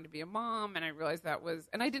I wanted to be a mom, and I realized that was,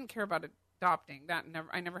 and I didn't care about adopting.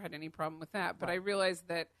 I never had any problem with that, but I realized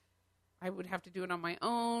that I would have to do it on my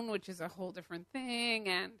own, which is a whole different thing,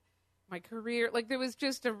 and my career, like, there was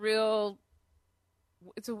just a real,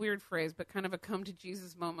 it's a weird phrase, but kind of a come to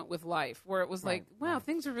Jesus moment with life, where it was like, wow,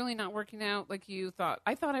 things are really not working out like you thought.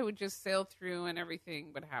 I thought I would just sail through and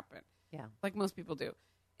everything would happen. Yeah. Like most people do.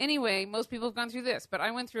 Anyway, most people have gone through this, but I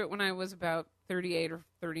went through it when I was about 38 or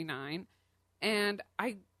 39. And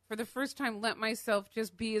for the first time, let myself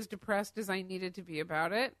just be as depressed as I needed to be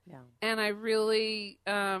about it. Yeah. And I really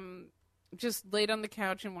just laid on the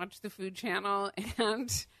couch and watched the Food Channel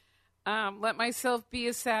and let myself be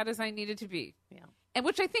as sad as I needed to be. Yeah. And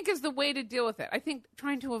which I think is the way to deal with it. I think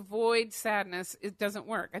trying to avoid sadness, it doesn't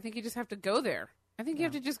work. I think you just have to go there. I think you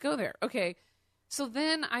have to just go there. Okay. So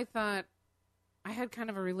then I thought, I had kind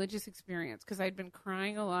of a religious experience because I'd been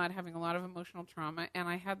crying a lot, having a lot of emotional trauma, and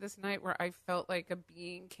I had this night where I felt like a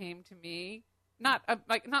being came to me, not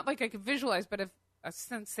like I could visualize, but a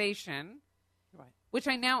sensation, Right. which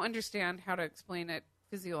I now understand how to explain it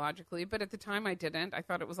physiologically, but at the time I didn't. I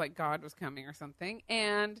thought it was like God was coming or something,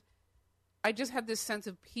 and I just had this sense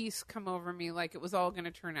of peace come over me, like it was all going to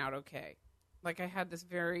turn out okay. Like I had this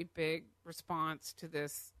very big response to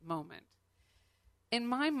this moment. In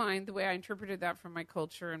my mind, the way I interpreted that from my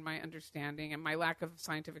culture and my understanding and my lack of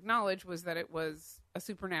scientific knowledge was that it was a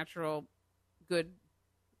supernatural good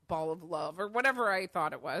ball of love or whatever I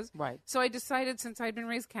thought it was. Right. So I decided, since I'd been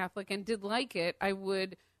raised Catholic and did like it, I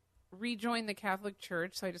would rejoin the Catholic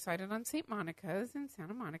Church. So I decided on St. Monica's in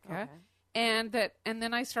Santa Monica. Okay. And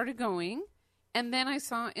then I started going. And then I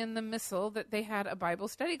saw in the missal that they had a Bible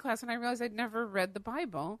study class, and I realized I'd never read the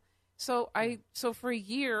Bible. So for a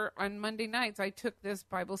year on Monday nights, I took this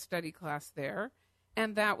Bible study class there,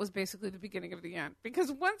 and that was basically the beginning of the end.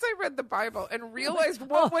 Because once I read the Bible and realized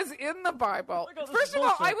what was in the Bible, first of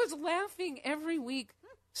all, I was laughing every week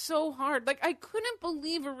so hard. Like, I couldn't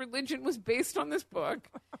believe a religion was based on this book.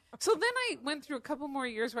 So then I went through a couple more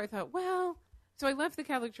years where I thought, well, so I left the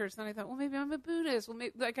Catholic Church. Then I thought, well, maybe I'm a Buddhist. Well,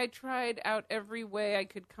 maybe, like I tried out every way I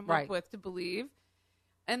could come up with to believe.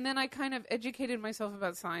 And then I kind of educated myself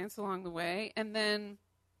about science along the way. And then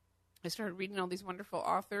I started reading all these wonderful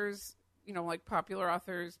authors, you know, like popular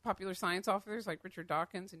science authors like Richard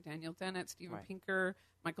Dawkins and Daniel Dennett, Steven Pinker,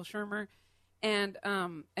 Michael Shermer. And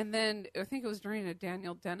then I think it was during a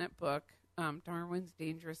Daniel Dennett book, Darwin's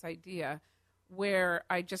Dangerous Idea, where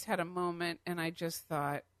I just had a moment and I just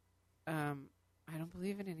thought, I don't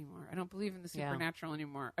believe it anymore. I don't believe in the supernatural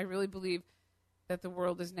anymore. I really believe that the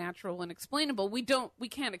world is natural and explainable. We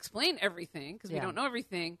can't explain everything because we don't know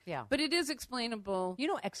everything. Yeah. But it is explainable. You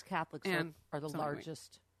know, ex-Catholics are the something.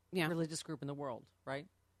 largest religious group in the world, right?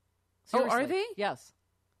 Oh, are Seriously. they? Yes.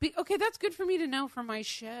 Okay, that's good for me to know for my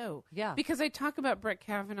show. Yeah. Because I talk about Brett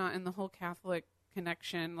Kavanaugh and the whole Catholic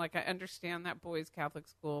connection. Like, I understand that boys' Catholic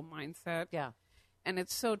school mindset. Yeah. And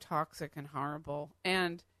it's so toxic and horrible.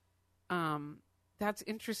 And that's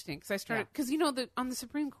interesting because I started because you know that on the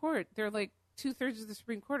Supreme Court they're like 2/3 of the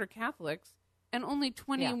Supreme Court are Catholics and only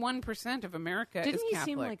 21% of America Didn't is he Catholic.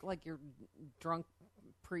 seem like your drunk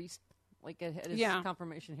priest, like at his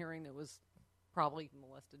confirmation hearing that was probably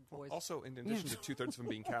molested boys? Also, in addition to 2/3 of them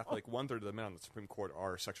being Catholic, 1/3 of the men on the Supreme Court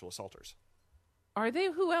are sexual assaulters. Are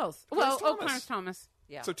they? Who else? Clarence Thomas.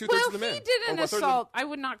 Yeah. So 2/3 of the men. He did an or 1/3 assault. I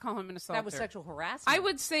would not call him an assault. That was sexual harassment. I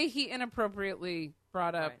would say he inappropriately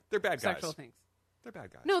brought up They're bad guys. sexual things. They're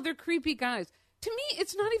bad guys. No, they're creepy guys. To me,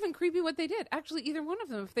 it's not even creepy what they did. Actually, either one of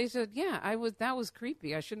them, if they said, that was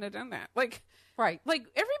creepy. I shouldn't have done that. Like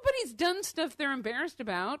everybody's done stuff they're embarrassed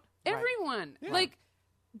about. Right. Everyone. Yeah. Like,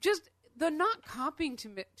 just the not copying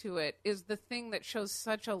to it is the thing that shows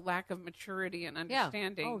such a lack of maturity and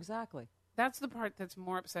understanding. Oh, exactly. That's the part that's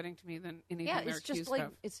more upsetting to me than anything they're it's just accused like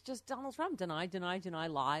of. it's just Donald Trump. Deny,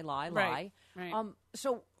 lie. Right.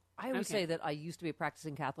 So I always say that I used to be a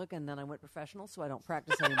practicing Catholic, and then I went professional, so I don't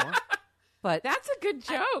practice anymore. But That's a good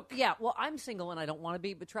joke. well, I'm single and I don't want to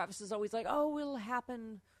be. But Travis is always like, "Oh, it'll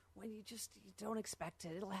happen when you don't expect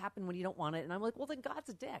it. It'll happen when you don't want it." And I'm like, "Well, then God's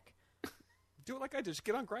a dick. Do it like I did. Just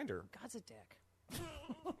get on Grindr. God's a dick."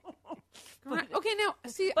 Okay, now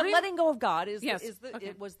see, But letting go of God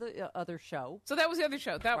it was the other show. So that was the other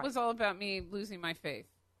show. That was all about me losing my faith.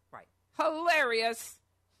 Right. Hilarious.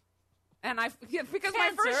 And because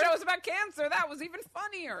my first Cancer. show was about cancer, that was even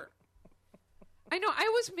funnier. I know. I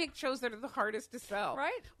always make shows that are the hardest to sell.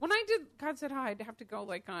 Right. When I did God Said Hi, I'd have to go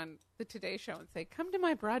like on the Today Show and say, "Come to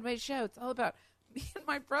my Broadway show. It's all about me and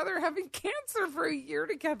my brother having cancer for a year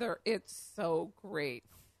together. It's so great.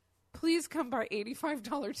 Please come buy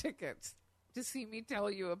 $85 tickets to see me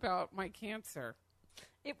tell you about my cancer."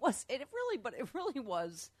 It really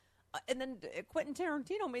was. And then Quentin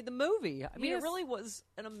Tarantino made the movie. I mean, Yes. it really was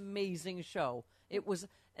an amazing show. It was,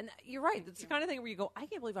 and you're right. It's the kind of thing where you go, I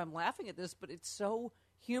can't believe I'm laughing at this, but it's so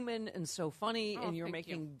human and so funny, and you're thank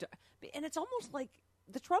making, and it's almost like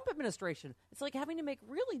the Trump administration. It's like having to make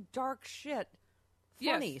really dark shit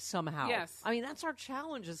funny somehow. Yes. I mean, that's our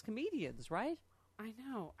challenge as comedians, right? I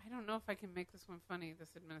know. I don't know if I can make this one funny,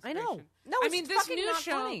 this administration. I know. No, I it's mean, this fucking new not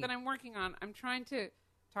show funny. that I'm working on, I'm trying to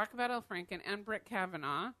talk about Al Franken and Brett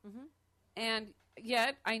Kavanaugh, and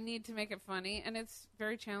yet I need to make it funny, and it's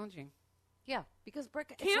very challenging. Yeah, because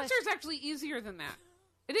Cancer is actually easier than that.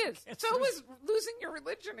 It is. So is losing your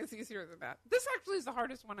religion is easier than that. This actually is the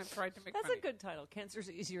hardest one I've tried to make That's funny. a good title. Cancer's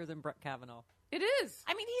easier than Brett Kavanaugh. It is.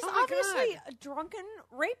 I mean, he's Oh my obviously God. a drunken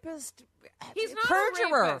rapist. He's not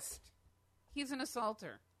perjurer. a rapist. He's an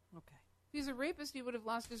assaulter. Okay. If he's a rapist, he would have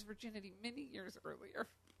lost his virginity many years earlier.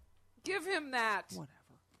 Give him that.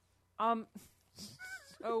 Whatever.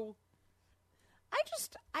 So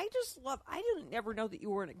I just love. I didn't ever know that you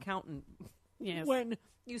were an accountant. Yes. When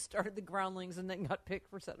you started the Groundlings and then got picked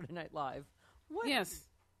for Saturday Night Live. What? Yes.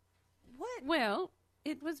 What? Well,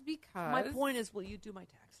 it was because My point is, will you do my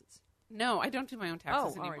taxes? No, I don't do my own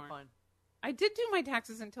taxes all anymore. right, fine. I did do my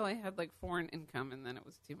taxes until I had like foreign income, and then it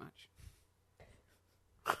was too much.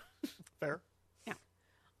 Fair. Yeah.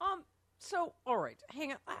 So, all right,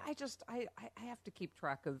 hang on. I have to keep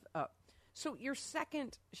track of. So, your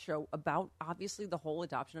second show about obviously the whole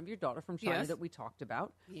adoption of your daughter from China Yes. that we talked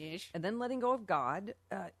about, Yes. and then letting go of God.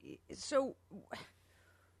 So,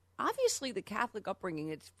 obviously, the Catholic upbringing,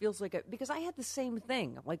 it feels like because I had the same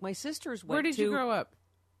thing. Like my sisters went. Where did you grow up?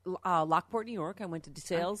 Lockport, New York. I went to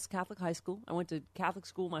DeSales Catholic High School. I went to Catholic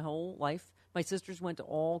school my whole life. My sisters went to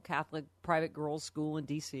all Catholic private girls' school in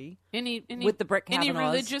D.C. Any with the Brett any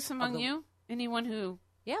Kavanaughs religious of among the- you? Anyone who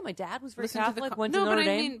Yeah, my dad was very listened to the Catholic. co- Went no, to Notre but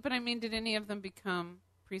Dame. I mean, did any of them become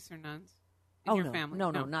priests or nuns in Oh your no, family?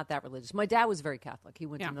 no, not that religious. My dad was very Catholic. He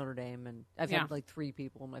went Yeah. to Notre Dame, and I've Yeah. had like 3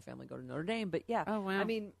 people in my family go to Notre Dame. But yeah, Oh, wow. I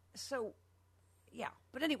mean, so yeah,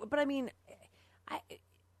 but anyway, but I mean,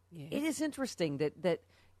 it is interesting that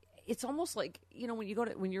it's almost like when you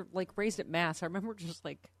when you're like raised at mass. I remember just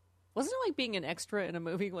like, wasn't it like being an extra in a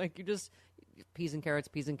movie? Like you just peas and carrots.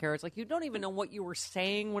 Like you don't even know what you were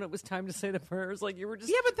saying when it was time to say the prayers. Like you were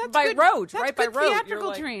just Yeah, but that's by good, rote, that's right good by rote. You're theatrical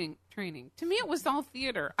like, training. To me, it was all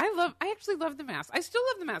theater. I actually love the mass. I still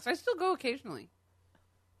love the mass. I still go occasionally.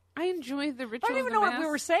 I enjoy the I ritual. don't even of the know mass. what we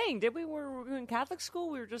were saying. Did we? Were we in Catholic school?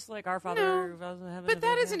 We were just like, Our Father No, who art in heaven. but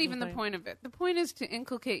that isn't even the point of it. The point is to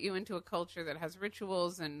inculcate you into a culture that has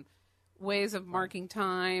rituals and ways of marking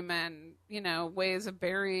time and ways of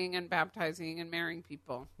burying and baptizing and marrying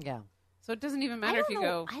people. Yeah. So it doesn't even matter if you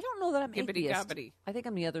go. I don't know that I'm gibbity atheist. gobbity. I think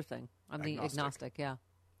I'm the other thing. I'm the agnostic. Yeah.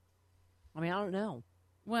 I mean, I don't know.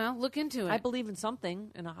 Well, look into it. I believe in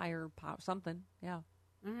something, in a higher power, something. Yeah.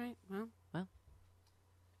 All right. Well, Well,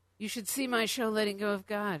 you should see my show, Letting Go of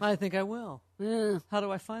God. I think I will. Ugh. How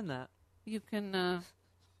do I find that? You can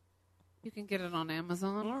get it on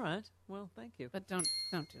Amazon, All right. Well, thank you. but don't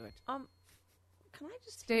do it. Can I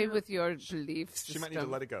just Stay hear- with your belief system. She might need to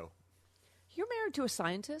let it go. You're married to a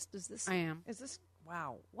scientist? Is this? I am. Is this?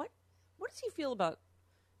 Wow. What does he feel about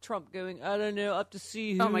Trump going? I don't know. Up to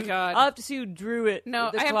see who. Oh, my God. I'll have to see who drew it.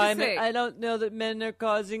 No, the I have to climate. say- I don't know that men are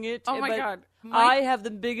causing it. Oh, my but God. I have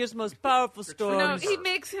the biggest, most powerful No, storms. he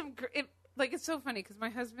makes him it's so funny because my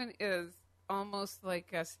husband is almost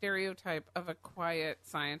like a stereotype of a quiet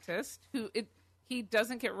scientist who he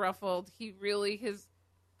doesn't get ruffled. He really his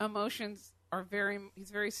emotions are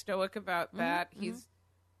he's very stoic about that. He's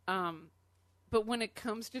but when it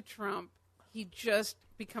comes to Trump, he just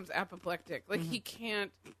becomes apoplectic. Like he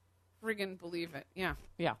can't friggin' believe it. Yeah.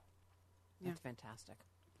 Yeah. That's fantastic.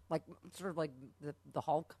 Like sort of like the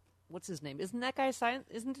Hulk. What's his name? Isn't that guy a science?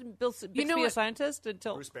 Isn't Bill Bixby a what? scientist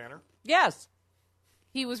until Bruce Banner. Yes.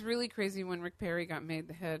 He was really crazy when Rick Perry got made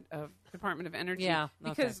the head of Department of Energy. Yeah,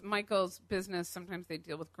 because Michael's business, sometimes they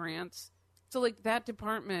deal with grants. So, like, that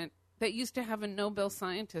department that used to have a Nobel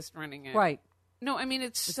scientist running it. Right. No, I mean,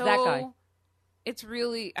 it's so... that guy. It's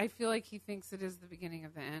really... I feel like he thinks it is the beginning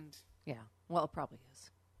of the end. Yeah. Well, it probably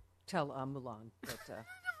is. Tell Mulan that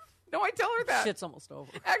No, I tell her that. shit's almost over.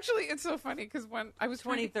 Actually, it's so funny because when I was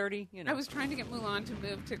 2030, I was trying to get Mulan to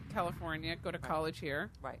move to California, go to college here.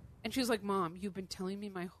 Right. And she was like, Mom, you've been telling me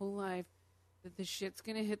my whole life that the shit's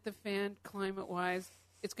going to hit the fan climate-wise.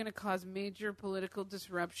 It's going to cause major political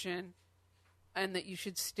disruption and that you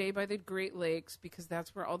should stay by the Great Lakes because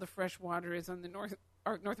that's where all the fresh water is on the North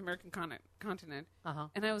American continent. Uh-huh.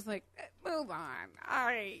 And I was like, Mulan,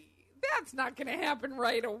 that's not going to happen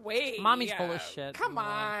right away. Mommy's full of shit. Come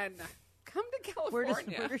on. Come to California.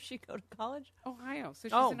 Where does she go to college? Ohio. So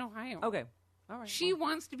she's Oh. in Ohio. Okay. All right. She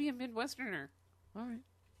wants to be a Midwesterner. All right.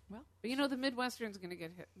 Well, But the Midwestern's going to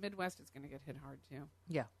get hit. Midwest is going to get hit hard too.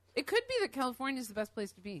 yeah. It could be that California is the best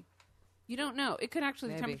place to be. You don't know. It could actually.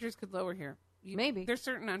 The Maybe. temperatures could lower here. Maybe. There's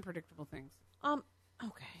certain unpredictable things.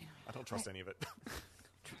 Okay. I don't trust any of it.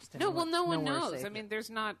 No one Nowhere knows. safe. I mean, there's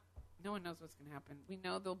not. No one knows what's going to happen. We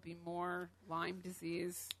know there'll be more Lyme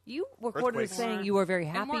disease You were quoted as Earthquakes. saying you were very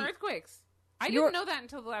and happy. more earthquakes. I didn't know that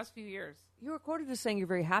until the last few years. You were quoted as saying you're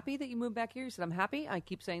very happy that you moved back here. You said, I'm happy. I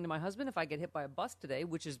keep saying to my husband, if I get hit by a bus today,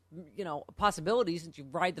 which is, a possibility since you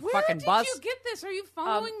ride the fucking bus. Where did you get this? Are you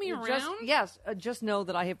following me around? Just know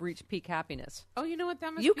that I have reached peak happiness. Oh, you know what?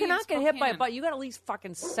 That must You be in cannot get hit by a Spokane. bus. You got at least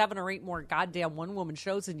fucking 7 or 8 more goddamn one-woman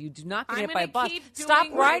shows, and you do not get I'm hit by a gonna bus. keep Stop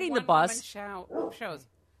doing my riding the one-woman bus. shows.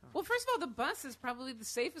 Well, first of all, the bus is probably the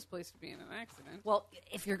safest place to be in an accident. Well,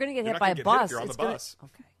 if you're going to get You're hit not by gonna a get hit if bus, you're on it's the gonna- bus.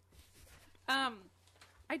 Okay.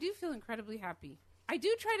 I do feel incredibly happy. I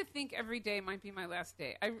do try to think every day might be my last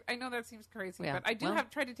day. I know that seems crazy, Yeah, but I do well- have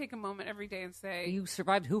tried to take a moment every day and say, You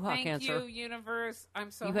survived hoo-ha thank cancer. you, universe.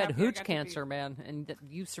 I'm so You happy had I hooch got to be- cancer, man, and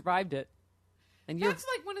you survived it. And you're That's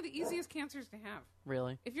like one of the easiest cancers to have.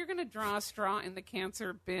 really. If you're going to draw a straw in the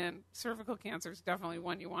cancer bin, cervical cancer is definitely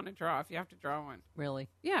one you want to draw if you have to draw one. Really?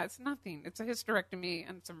 Yeah, it's nothing. It's a hysterectomy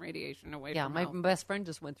and some radiation away Yeah, from my health. best friend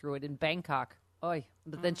just went through it in Bangkok. Oy.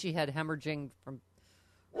 But then she had hemorrhaging from...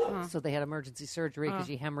 So they had emergency surgery because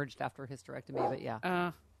she hemorrhaged after a hysterectomy. But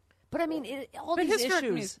yeah. But I mean, all But these hysterectomies,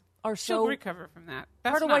 issues are she'll so... recover from that.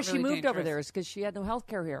 That's Part of not why she really moved over dangerous. there is because she had no health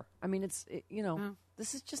care here. I mean, this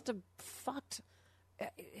is just a fucked...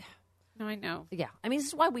 No, I know. Yeah. I mean, this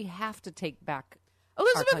is why we have to take back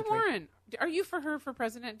Elizabeth our country. Warren, are you for her for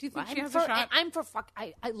president? Do you think she I'm has for, a shot? I'm for fuck.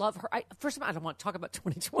 I love her. First of all, I don't want to talk about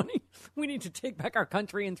 2020. We need to take back our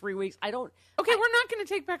country in 3 weeks. I don't. Okay, we're not going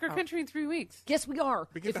to take back our country in 3 weeks. Yes, we are.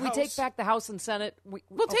 We get If the we take House. back the House and Senate,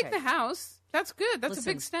 We'll take okay. the House. That's good. That's a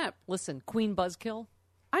Listen, big step. Listen, Queen Buzzkill.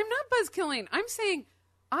 I'm not buzzkilling. I'm saying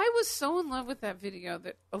I was so in love with that video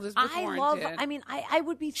that Elizabeth Warren did. I mean, I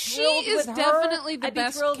would be She thrilled is with her. definitely the I'd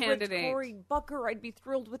best be thrilled candidate. With Cory Booker. I'd be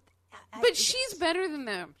thrilled with. But she's better than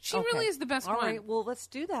them. She Okay. really is the best All one. right, well, let's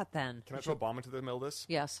do that then. Can I throw a bomb into the middle of this?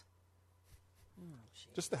 Yes.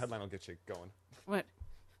 Just the headline will get you going. What?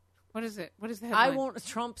 What is it? What is the I headline? won't.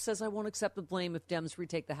 Trump says I won't accept the blame if Dems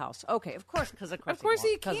retake the House. Okay, of course, because Of course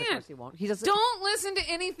he won't. 'Cause can't. Of course he won't. He doesn't. Don't listen to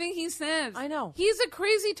anything he says. I know. He's a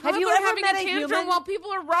crazy toddler you ever having met a a tantrum human? while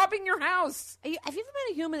people are robbing your house. Have you ever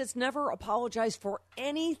met a human that's never apologized for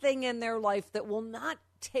anything in their life, that will not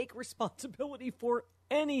take responsibility for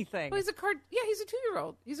anything? Well, he's a he's a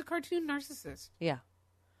 2-year-old. He's a cartoon narcissist. Yeah.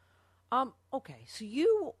 Okay. So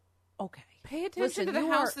you. Okay. Pay attention Listen, to the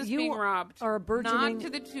you house are- that's you being robbed. Are a burgeoning. Not to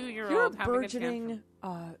the 2-year-old You're a having burgeoning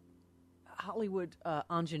Hollywood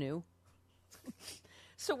ingenue.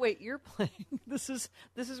 So wait, you're playing. This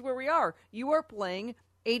is where we are. You are playing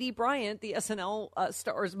A.D. Bryant, the SNL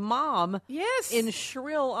star's mom. Yes. In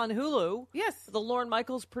Shrill on Hulu. Yes. The Lorne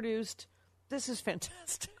Michaels produced. This is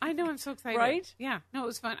fantastic. I know. I'm so excited. Right? Yeah. No, it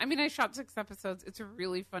was fun. I mean, I shot 6 episodes. It's a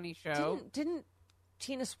really funny show. Didn't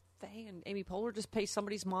Tina Fey and Amy Poehler just pay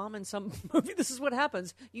somebody's mom in some movie? This is what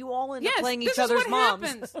happens. You all end up playing each other's this is moms. what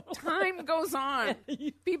happens. Time goes on.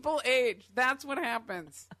 People age. That's what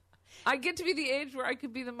happens. I get to be the age where I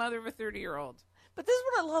could be the mother of a 30-year-old. But this is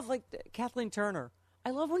what I love, like Kathleen Turner. I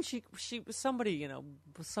love when she was somebody,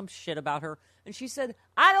 with some shit about her, and she said,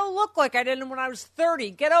 "I don't look like I did when I was 30.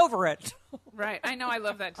 Get over it." Right. I know. I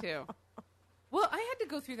love that too. Well, I had to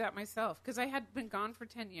go through that myself because I had been gone for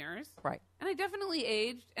 10 years. Right. And I definitely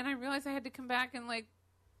aged, and I realized I had to come back and,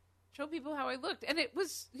 show people how I looked. And it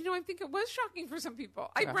was, I think it was shocking for some people.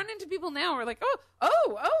 I run into people now who are like,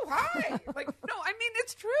 oh, hi. No, I mean,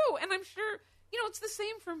 it's true. And I'm sure, it's the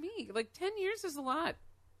same for me. 10 years is a lot.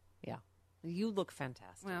 Yeah, you look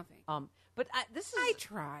fantastic. Well, thank you. But this is. I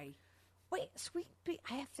try. Wait, Sweeney.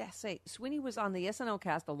 I have to say, Sweeney was on the SNL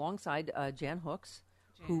cast alongside Jan Hooks,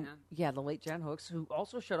 the late Jan Hooks, who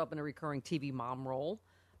also showed up in a recurring TV mom role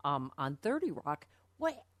on 30 Rock.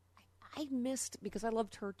 What I missed, because I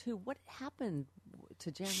loved her too. What happened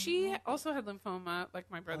to Jan? She also had lymphoma, like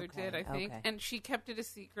my brother did, I think, okay. and she kept it a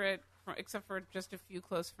secret, except for just a few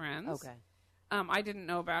close friends. Okay. I didn't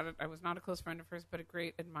know about it. I was not a close friend of hers, but a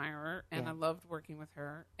great admirer, and I loved working with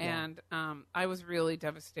her. Yeah. And I was really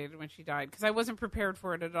devastated when she died because I wasn't prepared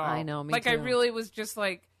for it at all. I know, me I too. really was just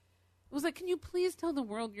it was can you please tell the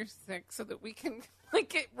world you're sick so that we can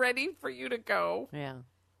get ready for you to go? Yeah.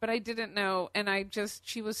 But I didn't know, and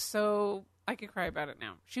she was so, I could cry about it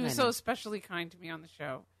now. She was so especially kind to me on the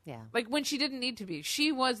show. Yeah. When she didn't need to be.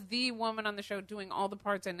 She was the woman on the show doing all the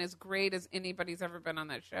parts and as great as anybody's ever been on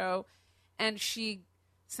that show. And she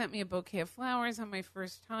sent me a bouquet of flowers on my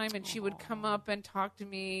first time, and she would come up and talk to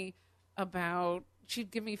me about, she'd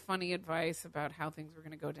give me funny advice about how things were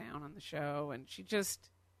going to go down on the show. And she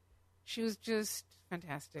was just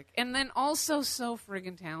fantastic. And then also so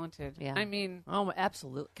friggin' talented. Yeah. I mean, Oh,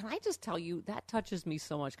 absolutely. Can I just tell you, that touches me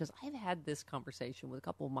so much, because I've had this conversation with a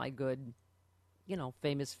couple of my good,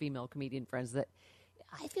 famous female comedian friends, that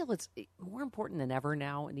I feel it's more important than ever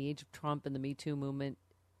now in the age of Trump and the Me Too movement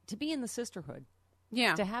to be in the sisterhood.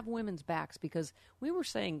 Yeah. To have women's backs, because we were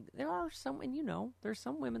saying there are some, and there's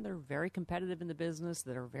some women that are very competitive in the business,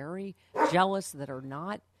 that are very jealous, that are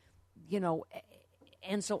not,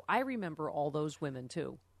 and so I remember all those women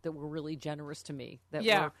too that were really generous to me.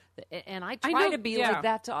 And I try to be like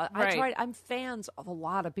that. I'm fans of a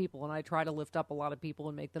lot of people, and I try to lift up a lot of people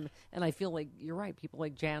and make them. And I feel like you're right. People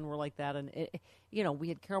like Jan were like that, and we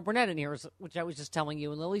had Carol Burnett in here, which I was just telling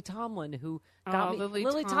you, and Lily Tomlin, who got me.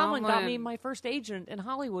 Lily Tomlin got me my first agent in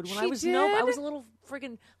Hollywood when I was a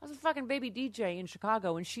fucking baby DJ in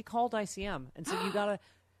Chicago, and she called ICM and said, "You gotta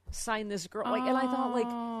sign this girl." And I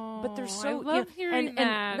thought but they're so. I love hearing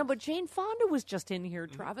that. No, but Jane Fonda was just in here.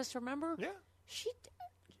 Travis, remember? Yeah.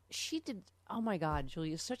 She did. Oh my God,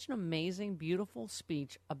 Julia, such an amazing, beautiful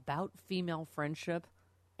speech about female friendship,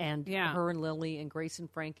 and her and Lily and Grace and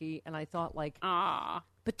Frankie. And I thought,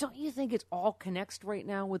 but don't you think it all connects right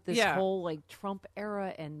now with this whole Trump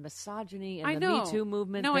era and misogyny and the Me Too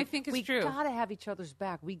movement? No, I think it's true. We gotta have each other's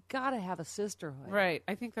back. We gotta have a sisterhood. Right.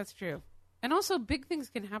 I think that's true. And also, big things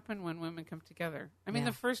can happen when women come together. I mean,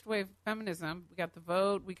 the first wave of feminism, we got the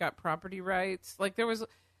vote, we got property rights.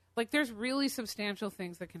 There's really substantial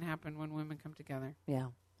things that can happen when women come together. Yeah,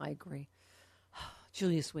 I agree.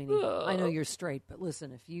 Julia Sweeney, I know you're straight, but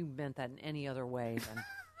listen, if you meant that in any other way,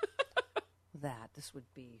 then this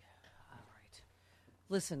would be all right.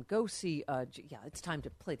 Listen, go see. It's time to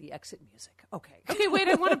play the exit music. Okay. Okay, wait.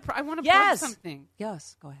 I want to plug something.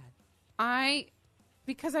 Yes, go ahead.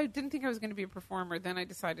 Because I didn't think I was going to be a performer, then I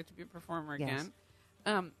decided to be a performer again.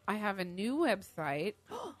 I have a new website,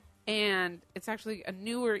 and it's actually a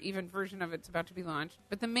newer even version of it's about to be launched.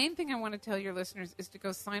 But the main thing I want to tell your listeners is to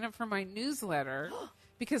go sign up for my newsletter,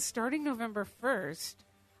 because starting November 1st,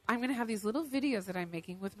 I'm going to have these little videos that I'm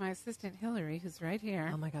making with my assistant, Hillary, who's right here.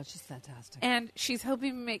 Oh, my God, she's fantastic. And she's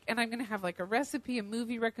helping me make, and I'm going to have a recipe, a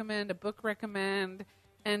movie recommend, a book recommend,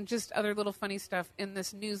 and just other little funny stuff in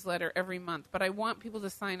this newsletter every month. But I want people to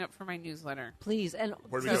sign up for my newsletter. Please. And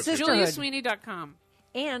where do we go? JuliaSweeney.com.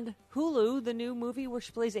 And Hulu, the new movie where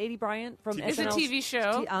she plays Adie Bryant from SNL. It's a TV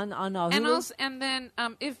show. On Hulu. And then,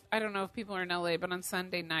 I don't know if people are in LA, but on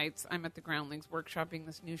Sunday nights, I'm at the Groundlings workshopping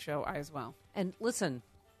this new show, I As Well. And listen,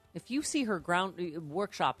 if you see her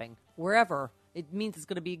workshopping wherever, it means it's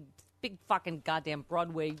going to be big fucking goddamn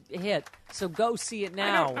Broadway hit. So go see it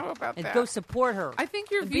now. I don't know about and that. go support her. I think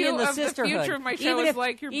your view of the future of my show is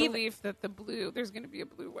like your belief that there's going to be a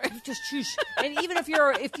blue wave. Just choose. And even if you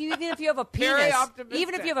have a penis, Very optimistic.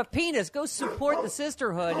 even if you have a penis, go support the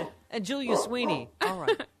sisterhood and Julia Sweeney. All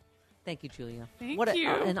right. Thank you, Julia. Thank what you.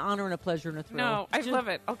 An honor and a pleasure and a thrill. No, I love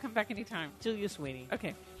it. I'll come back anytime. Julia Sweeney.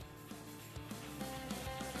 Okay.